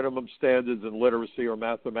pass minimum standards in literacy or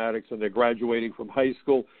mathematics, and they're graduating from high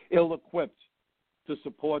school ill-equipped to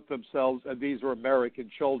support themselves, and these are American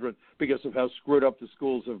children because of how screwed up the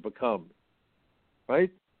schools have become.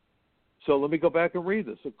 Right? So let me go back and read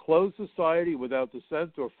this. A closed society without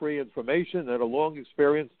dissent or free information and a long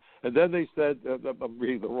experience. And then they said, I'm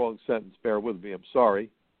reading the wrong sentence, bear with me, I'm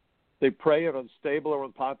sorry. They prey on unstable or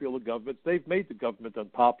unpopular governments. They've made the government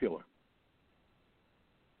unpopular.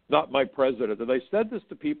 Not my president. And they said this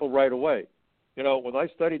to people right away. You know, when I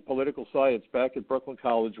studied political science back at Brooklyn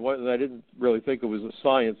College, and I didn't really think it was a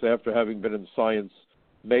science after having been in science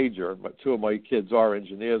major. Two of my kids are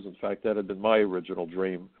engineers. In fact, that had been my original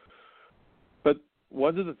dream. But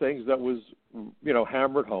one of the things that was,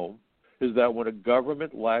 hammered home is that when a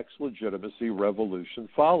government lacks legitimacy, revolution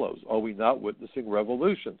follows. Are we not witnessing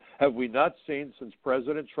revolution? Have we not seen, since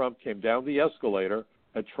President Trump came down the escalator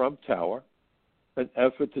at Trump Tower, an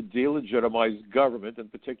effort to delegitimize government,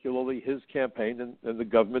 and particularly his campaign and the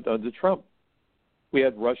government under Trump? We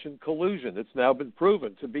had Russian collusion. It's now been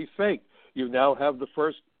proven to be fake. You now have the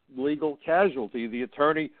first legal casualty, the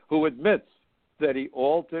attorney who admits that he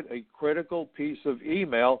altered a critical piece of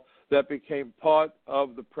email that became part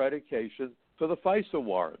of the predication for the FISA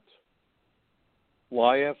warrant.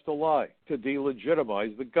 Lie after lie, to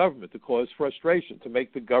delegitimize the government, to cause frustration, to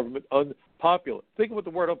make the government unpopular. Think of what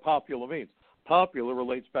the word unpopular means. Popular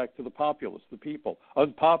relates back to the populace, the people.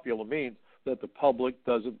 Unpopular means that the public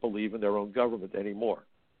doesn't believe in their own government anymore.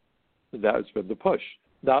 And that has been the push.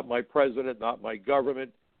 Not my president, not my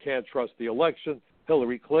government, can't trust the election.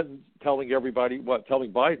 Hillary Clinton telling everybody what?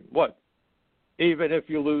 Telling Biden what? Even if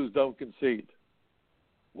you lose, don't concede.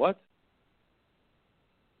 What?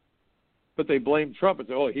 But they blame Trump and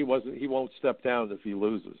say, oh, he won't step down if he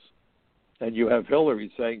loses. And you have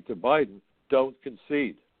Hillary saying to Biden, don't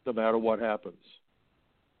concede no matter what happens.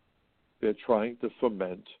 They're trying to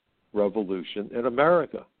foment revolution in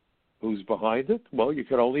America. Who's behind it? Well, you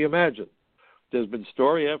can only imagine. There's been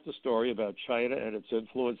story after story about China and its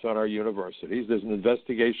influence on our universities. There's an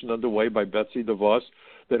investigation underway by Betsy DeVos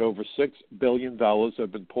that over $6 billion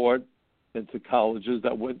have been poured into colleges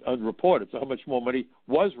that went unreported. So how much more money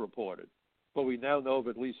was reported? But we now know of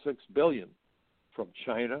at least $6 billion from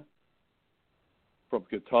China, from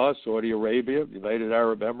Qatar, Saudi Arabia, United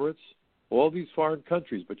Arab Emirates, all these foreign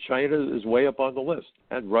countries. But China is way up on the list,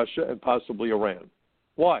 and Russia and possibly Iran.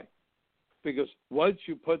 Why? Because once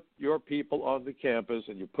you put your people on the campus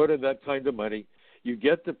and you put in that kind of money, you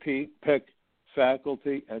get to pick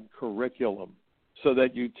faculty and curriculum so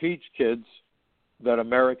that you teach kids that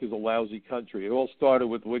America is a lousy country. It all started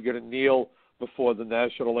with we're going to kneel before the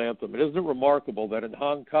national anthem. And isn't it remarkable that in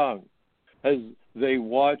Hong Kong, as they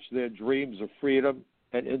watch their dreams of freedom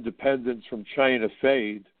and independence from China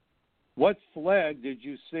fade, what flag did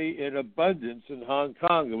you see in abundance in Hong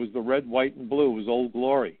Kong? It was the red, white, and blue. It was Old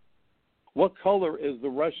Glory. What color is the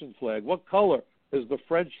Russian flag? What color is the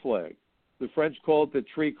French flag? The French call it the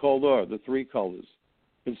tricolor, the three colors.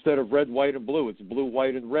 Instead of red, white, and blue, it's blue,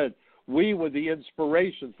 white, and red. We were the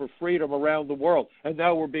inspiration for freedom around the world, and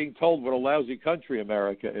now we're being told what a lousy country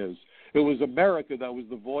America is. It was America that was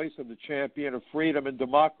the voice and the champion of freedom and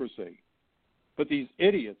democracy. But these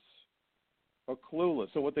idiots are clueless.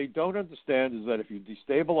 So what they don't understand is that if you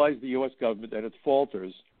destabilize the U.S. government and it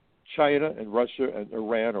falters, China and Russia and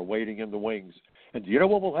Iran are waiting in the wings. And do you know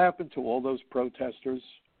what will happen to all those protesters?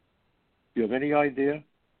 Do you have any idea?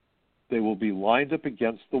 They will be lined up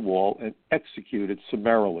against the wall and executed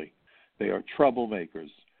summarily. They are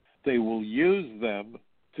troublemakers. They will use them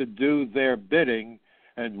to do their bidding,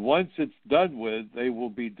 and once it's done with, they will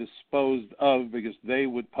be disposed of because they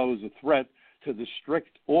would pose a threat to the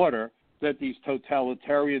strict order that these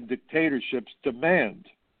totalitarian dictatorships demand.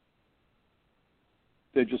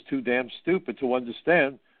 They're just too damn stupid to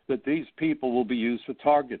understand that these people will be used for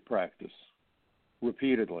target practice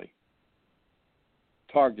repeatedly.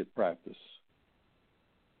 Target practice.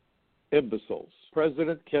 Imbeciles.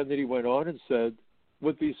 President Kennedy went on and said,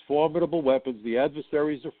 with these formidable weapons, the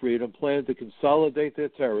adversaries of freedom plan to consolidate their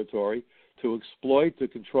territory, to exploit, to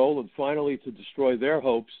control, and finally to destroy their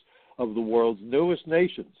hopes of the world's newest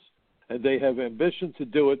nations. And they have ambition to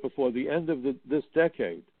do it before the end of this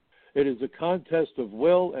decade. It is a contest of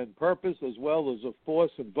will and purpose as well as of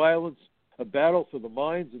force and violence, a battle for the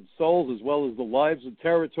minds and souls as well as the lives and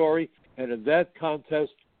territory, and in that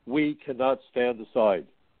contest, we cannot stand aside.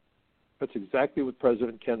 That's exactly what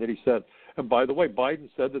President Kennedy said. And by the way, Biden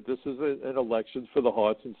said that this is an election for the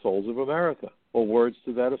hearts and souls of America, or words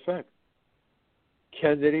to that effect.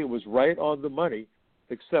 Kennedy was right on the money,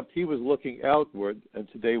 except he was looking outward, and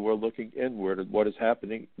today we're looking inward at what is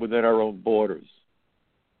happening within our own borders.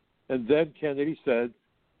 And then Kennedy said,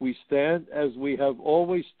 we stand as we have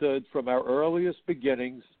always stood from our earliest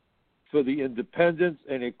beginnings for the independence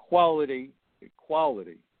and equality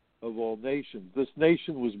of all nations. This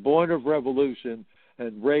nation was born of revolution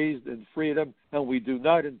and raised in freedom, and we do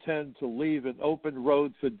not intend to leave an open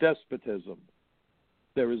road for despotism.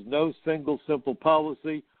 There is no single simple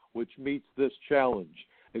policy which meets this challenge.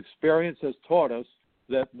 Experience has taught us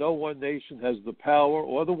that no one nation has the power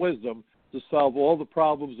or the wisdom to solve all the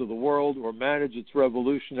problems of the world or manage its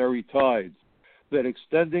revolutionary tides, that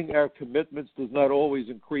extending our commitments does not always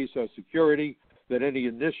increase our security, that any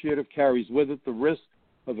initiative carries with it the risk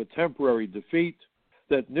of a temporary defeat,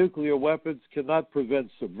 that nuclear weapons cannot prevent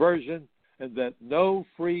subversion, and that no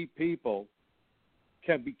free people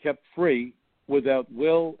can be kept free without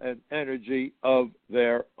will and energy of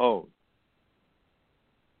their own.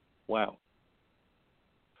 Wow.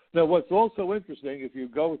 Now, what's also interesting, if you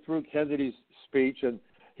go through Kennedy's speech, and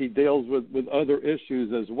he deals with other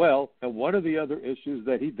issues as well, and one of the other issues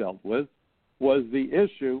that he dealt with was the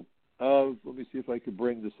issue of, let me see if I can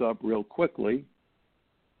bring this up real quickly.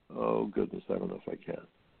 Oh, goodness, I don't know if I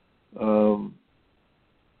can.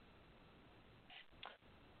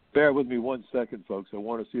 Bear with me 1 second, folks. I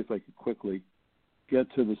want to see if I can quickly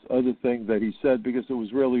get to this other thing that he said, because it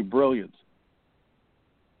was really brilliant.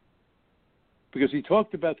 Because he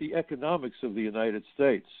talked about the economics of the United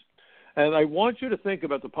States. And I want you to think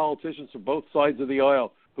about the politicians from both sides of the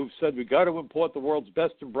aisle who've said we got to import the world's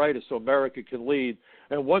best and brightest so America can lead.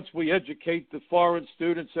 And once we educate the foreign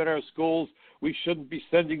students in our schools, we shouldn't be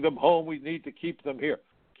sending them home. We need to keep them here.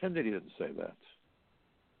 Kennedy didn't say that.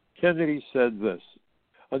 Kennedy said this.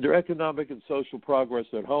 Under economic and social progress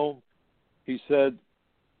at home, he said,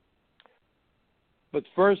 but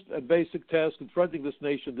first, a basic task confronting this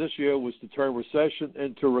nation this year was to turn recession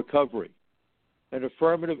into recovery. An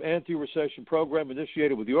affirmative anti-recession program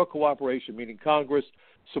initiated with your cooperation, meaning Congress,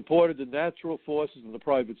 supported the natural forces in the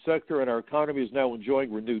private sector, and our economy is now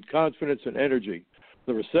enjoying renewed confidence and energy.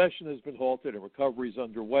 The recession has been halted and recovery is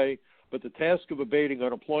underway, but the task of abating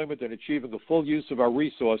unemployment and achieving the full use of our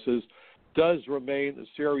resources does remain a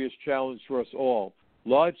serious challenge for us all.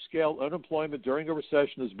 Large-scale unemployment during a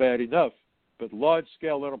recession is bad enough, but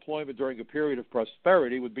large-scale unemployment during a period of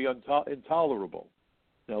prosperity would be intolerable.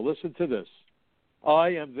 Now listen to this. I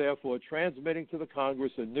am therefore transmitting to the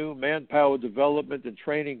Congress a new manpower development and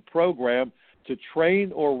training program to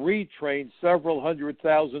train or retrain several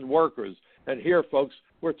 100,000 workers. And here, folks,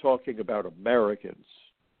 we're talking about Americans,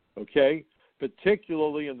 okay?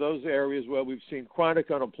 Particularly in those areas where we've seen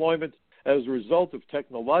chronic unemployment as a result of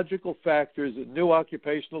technological factors and new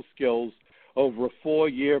occupational skills over a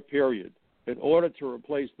 4-year period, in order to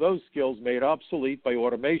replace those skills made obsolete by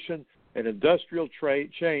automation and industrial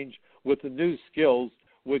change with the new skills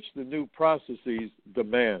which the new processes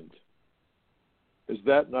demand. Is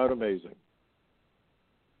that not amazing?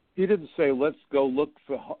 He didn't say, let's go look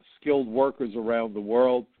for skilled workers around the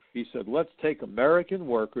world. He said, let's take American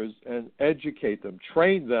workers and educate them,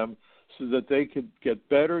 train them so that they could get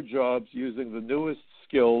better jobs using the newest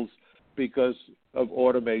skills because of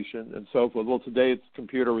automation and so forth. Well, today it's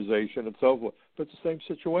computerization and so forth. But it's the same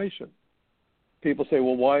situation. People say,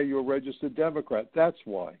 well, why are you a registered Democrat? That's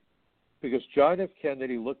why. Because John F.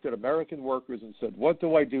 Kennedy looked at American workers and said, what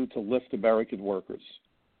do I do to lift American workers?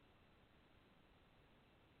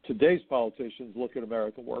 Today's politicians look at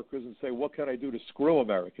American workers and say, what can I do to screw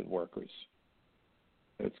American workers?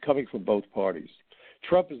 And it's coming from both parties.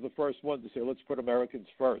 Trump is the first one to say, let's put Americans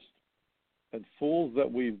first. And fools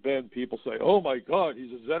that we've been, people say, oh, my God,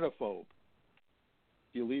 he's a xenophobe.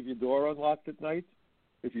 Do you leave your door unlocked at night?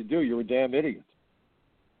 If you do, you're a damn idiot.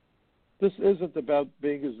 This isn't about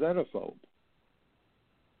being a xenophobe.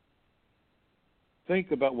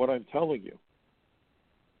 Think about what I'm telling you.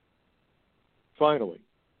 Finally,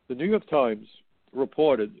 the New York Times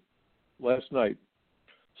reported last night,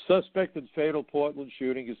 suspect in fatal Portland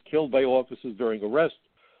shooting is killed by officers during arrest.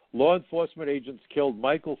 Law enforcement agents killed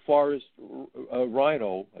Michael Forrest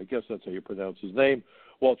Rhino, I guess that's how you pronounce his name,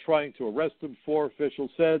 while trying to arrest him. 4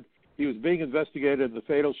 officials said he was being investigated in the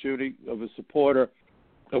fatal shooting of a supporter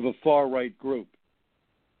of a far-right group.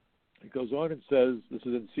 It goes on and says, this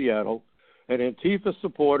is in Seattle, an Antifa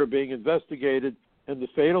supporter being investigated in the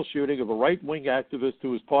fatal shooting of a right-wing activist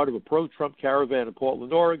who was part of a pro-Trump caravan in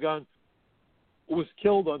Portland, Oregon, was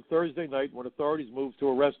killed on Thursday night when authorities moved to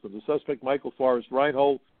arrest him. The suspect, Michael Forrest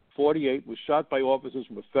Reinhold, 48, was shot by officers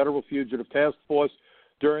from a federal fugitive task force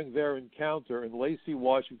during their encounter in Lacey,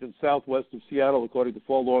 Washington, southwest of Seattle, according to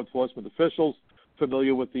 4 law enforcement officials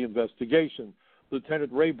familiar with the investigation.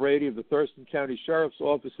 Lieutenant Ray Brady of the Thurston County Sheriff's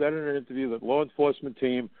Office said in an interview that law enforcement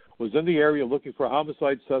team was in the area looking for a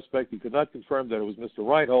homicide suspect. He could not confirm that it was Mr.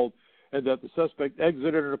 Reinhold, and that the suspect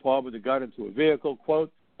exited an apartment and got into a vehicle.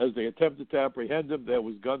 Quote, as they attempted to apprehend him, there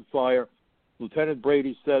was gunfire. Lieutenant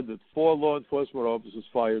Brady said that 4 law enforcement officers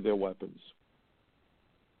fired their weapons.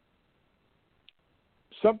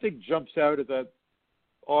 Something jumps out of that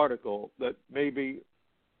article that maybe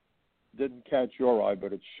didn't catch your eye,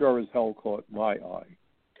 but it sure as hell caught my eye.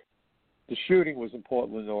 The shooting was in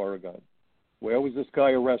Portland, Oregon. Where was this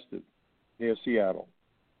guy arrested? Near Seattle.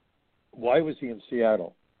 Why was he in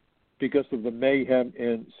Seattle? Because of the mayhem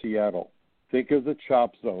in Seattle. Think of the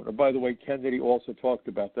chop zone. And by the way, Kennedy also talked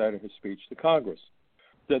about that in his speech to Congress,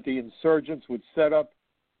 that the insurgents would set up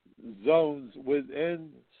zones within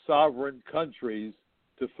sovereign countries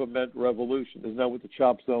to foment revolution. Isn't that what the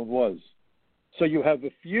chop zone was? So you have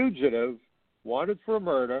a fugitive wanted for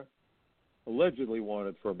murder, allegedly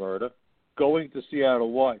wanted for murder, going to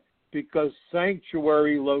Seattle. Why? Because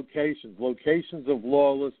sanctuary locations, locations of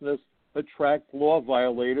lawlessness, attract law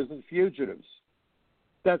violators and fugitives.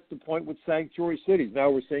 That's the point with sanctuary cities.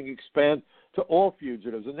 Now we're seeing expand to all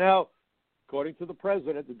fugitives. And now, according to the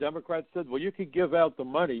president, the Democrats said, well, you can give out the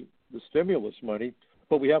money, the stimulus money,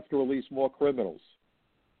 but we have to release more criminals.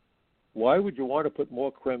 Why would you want to put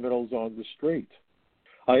more criminals on the street?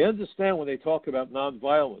 I understand when they talk about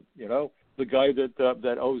nonviolent, the guy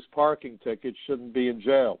that owes parking tickets shouldn't be in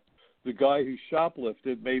jail. The guy who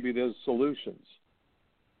shoplifted, maybe there's solutions.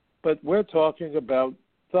 But we're talking about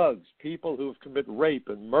thugs, people who have committed rape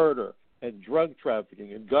and murder and drug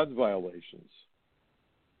trafficking and gun violations.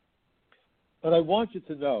 And I want you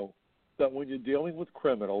to know that when you're dealing with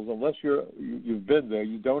criminals, unless you've been there,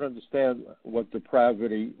 you don't understand what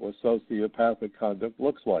depravity or sociopathic conduct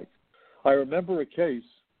looks like. I remember a case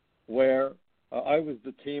where I was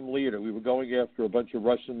the team leader. We were going after a bunch of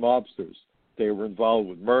Russian mobsters. They were involved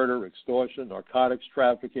with murder, extortion, narcotics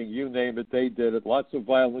trafficking, you name it, they did it. Lots of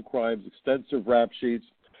violent crimes, extensive rap sheets.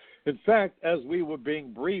 In fact, as we were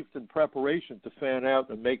being briefed in preparation to fan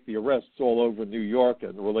out and make the arrests all over New York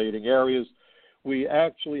and the relating areas, we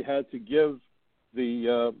actually had to give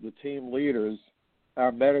the team leaders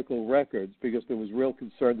our medical records because there was real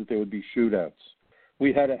concern that there would be shootouts.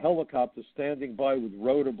 We had a helicopter standing by with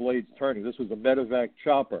rotor blades turning. This was a medevac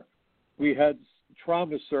chopper. We had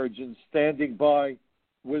trauma surgeons standing by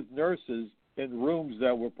with nurses in rooms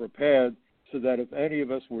that were prepared so that if any of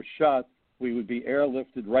us were shot, we would be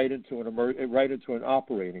airlifted right into an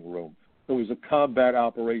operating room. It was a combat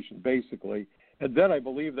operation, basically. And then I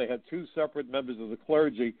believe they had two separate members of the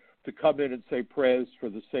clergy to come in and say prayers for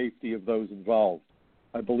the safety of those involved.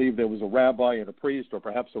 I believe there was a rabbi and a priest, or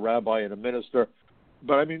perhaps a rabbi and a minister.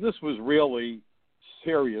 But, I mean, this was really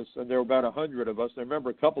serious, and there were about 100 of us. I remember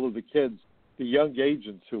a couple of the kids, the young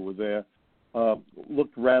agents who were there,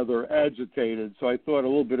 looked rather agitated, so I thought a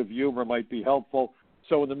little bit of humor might be helpful.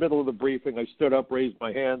 So in the middle of the briefing, I stood up, raised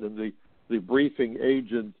my hand, and the briefing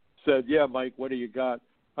agent said, "Yeah, Mike, what do you got?"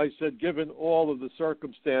 I said, "Given all of the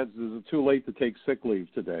circumstances, it's too late to take sick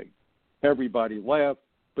leave today." Everybody laughed,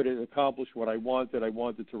 but it accomplished what I wanted. I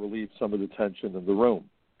wanted to relieve some of the tension in the room.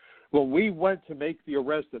 Well, we went to make the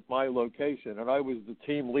arrest at my location, and I was the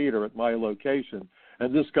team leader at my location,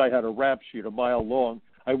 and this guy had a rap sheet a mile long.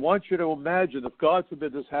 I want you to imagine, if God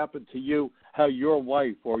forbid this happened to you, how your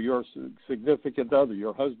wife or your significant other,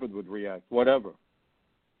 your husband would react, whatever.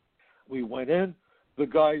 We went in. The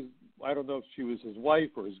guy, I don't know if she was his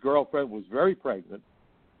wife or his girlfriend, was very pregnant.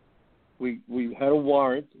 We had a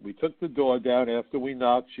warrant. We took the door down after we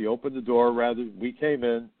knocked. She opened the door, we came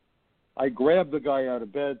in. I grabbed the guy out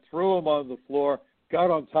of bed, threw him on the floor,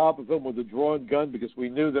 got on top of him with a drawn gun because we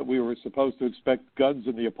knew that we were supposed to expect guns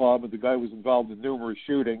in the apartment. The guy was involved in numerous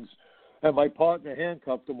shootings. And my partner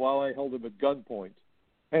handcuffed him while I held him at gunpoint.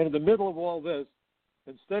 And in the middle of all this,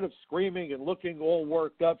 instead of screaming and looking all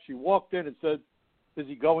worked up, she walked in and said, "Is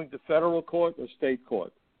he going to federal court or state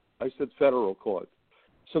court?" I said, "Federal court."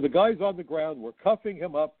 So the guy's on the ground. We're cuffing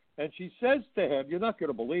him up. And she says to him, "You're not going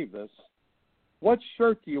to believe this. What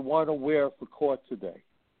shirt do you want to wear for court today?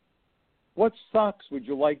 What socks would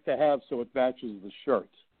you like to have so it matches the shirt?"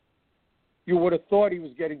 You would have thought he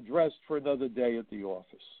was getting dressed for another day at the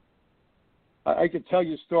office. I could tell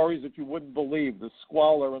you stories that you wouldn't believe, the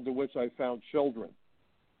squalor under which I found children,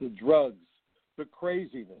 the drugs, the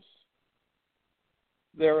craziness.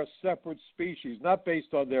 They're a separate species, not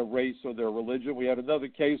based on their race or their religion. We had another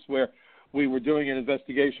case where we were doing an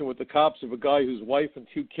investigation with the cops of a guy whose wife and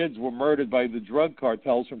two kids were murdered by the drug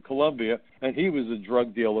cartels from Colombia, and he was a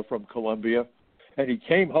drug dealer from Colombia. And he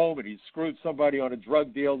came home and he screwed somebody on a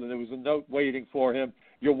drug deal, and there was a note waiting for him.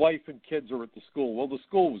 "Your wife and kids are at the school." Well, the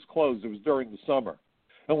school was closed. It was during the summer.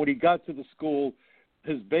 And when he got to the school,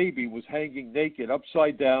 his baby was hanging naked,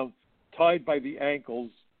 upside down, tied by the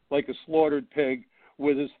ankles like a slaughtered pig,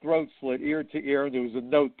 with his throat slit ear to ear, and there was a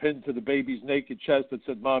note pinned to the baby's naked chest that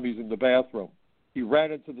said, "Mommy's in the bathroom." He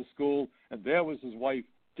ran into the school, and there was his wife,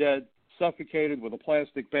 dead, suffocated with a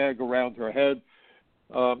plastic bag around her head.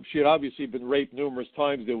 She had obviously been raped numerous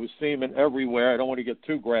times. There was semen everywhere. I don't want to get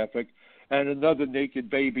too graphic. And another naked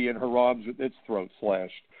baby in her arms with its throat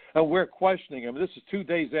slashed. And we're questioning him. This is 2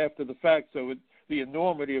 days after the fact, so the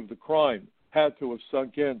enormity of the crime had to have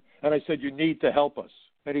sunk in. And I said, "You need to help us."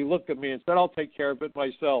 And he looked at me and said, "I'll take care of it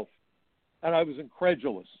myself." And I was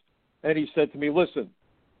incredulous. And he said to me, "Listen,"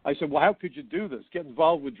 I said, "Well, how could you do this? Get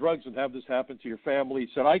involved with drugs and have this happen to your family?"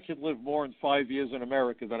 He said, "I could live more in 5 years in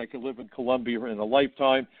America than I could live in Colombia in a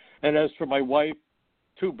lifetime. And as for my wife,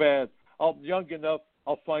 too bad. I'm young enough.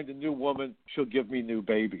 I'll find a new woman. She'll give me new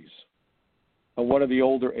babies." And one of the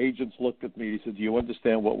older agents looked at me. He said, "Do you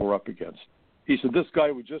understand what we're up against?" He said, "This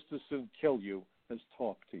guy would just as soon kill you as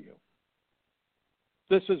talk to you."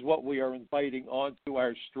 This is what we are inviting onto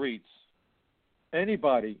our streets.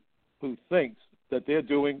 Anybody who thinks that they're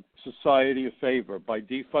doing society a favor by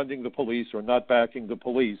defunding the police or not backing the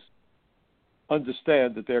police,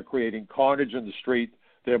 understand that they're creating carnage in the street.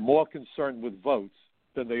 They're more concerned with votes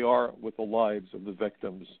than they are with the lives of the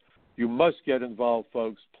victims. You must get involved,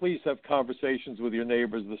 folks. Please have conversations with your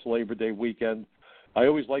neighbors this Labor Day weekend. I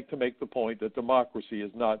always like to make the point that democracy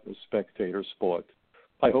is not a spectator sport.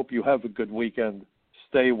 I hope you have a good weekend.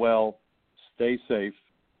 stay well, stay safe,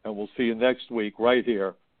 and we'll see you next week right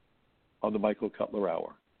here on the Michael Cutler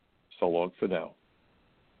Hour. So long for now.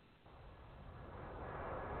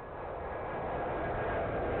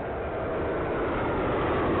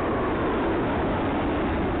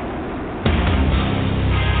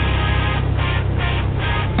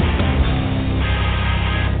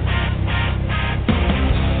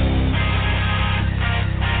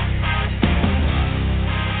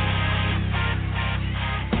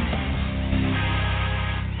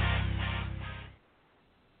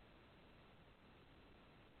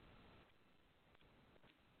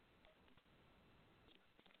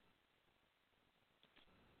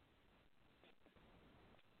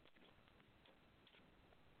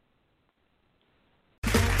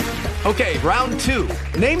 Okay, round two.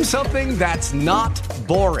 Name something that's not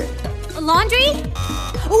boring. A laundry?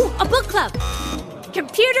 Ooh, a book club.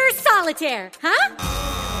 Computer solitaire, huh?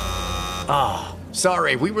 Ah,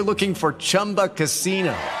 sorry, we were looking for Chumba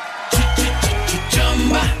Casino.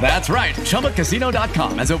 That's right,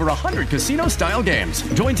 ChumbaCasino.com has over 100 casino-style games.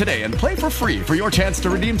 Join today and play for free for your chance to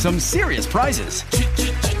redeem some serious prizes.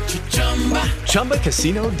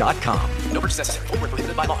 ChumbaCasino.com. No purchase necessary. Void where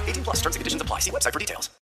prohibited by law. 18+ terms and conditions apply. See website for details.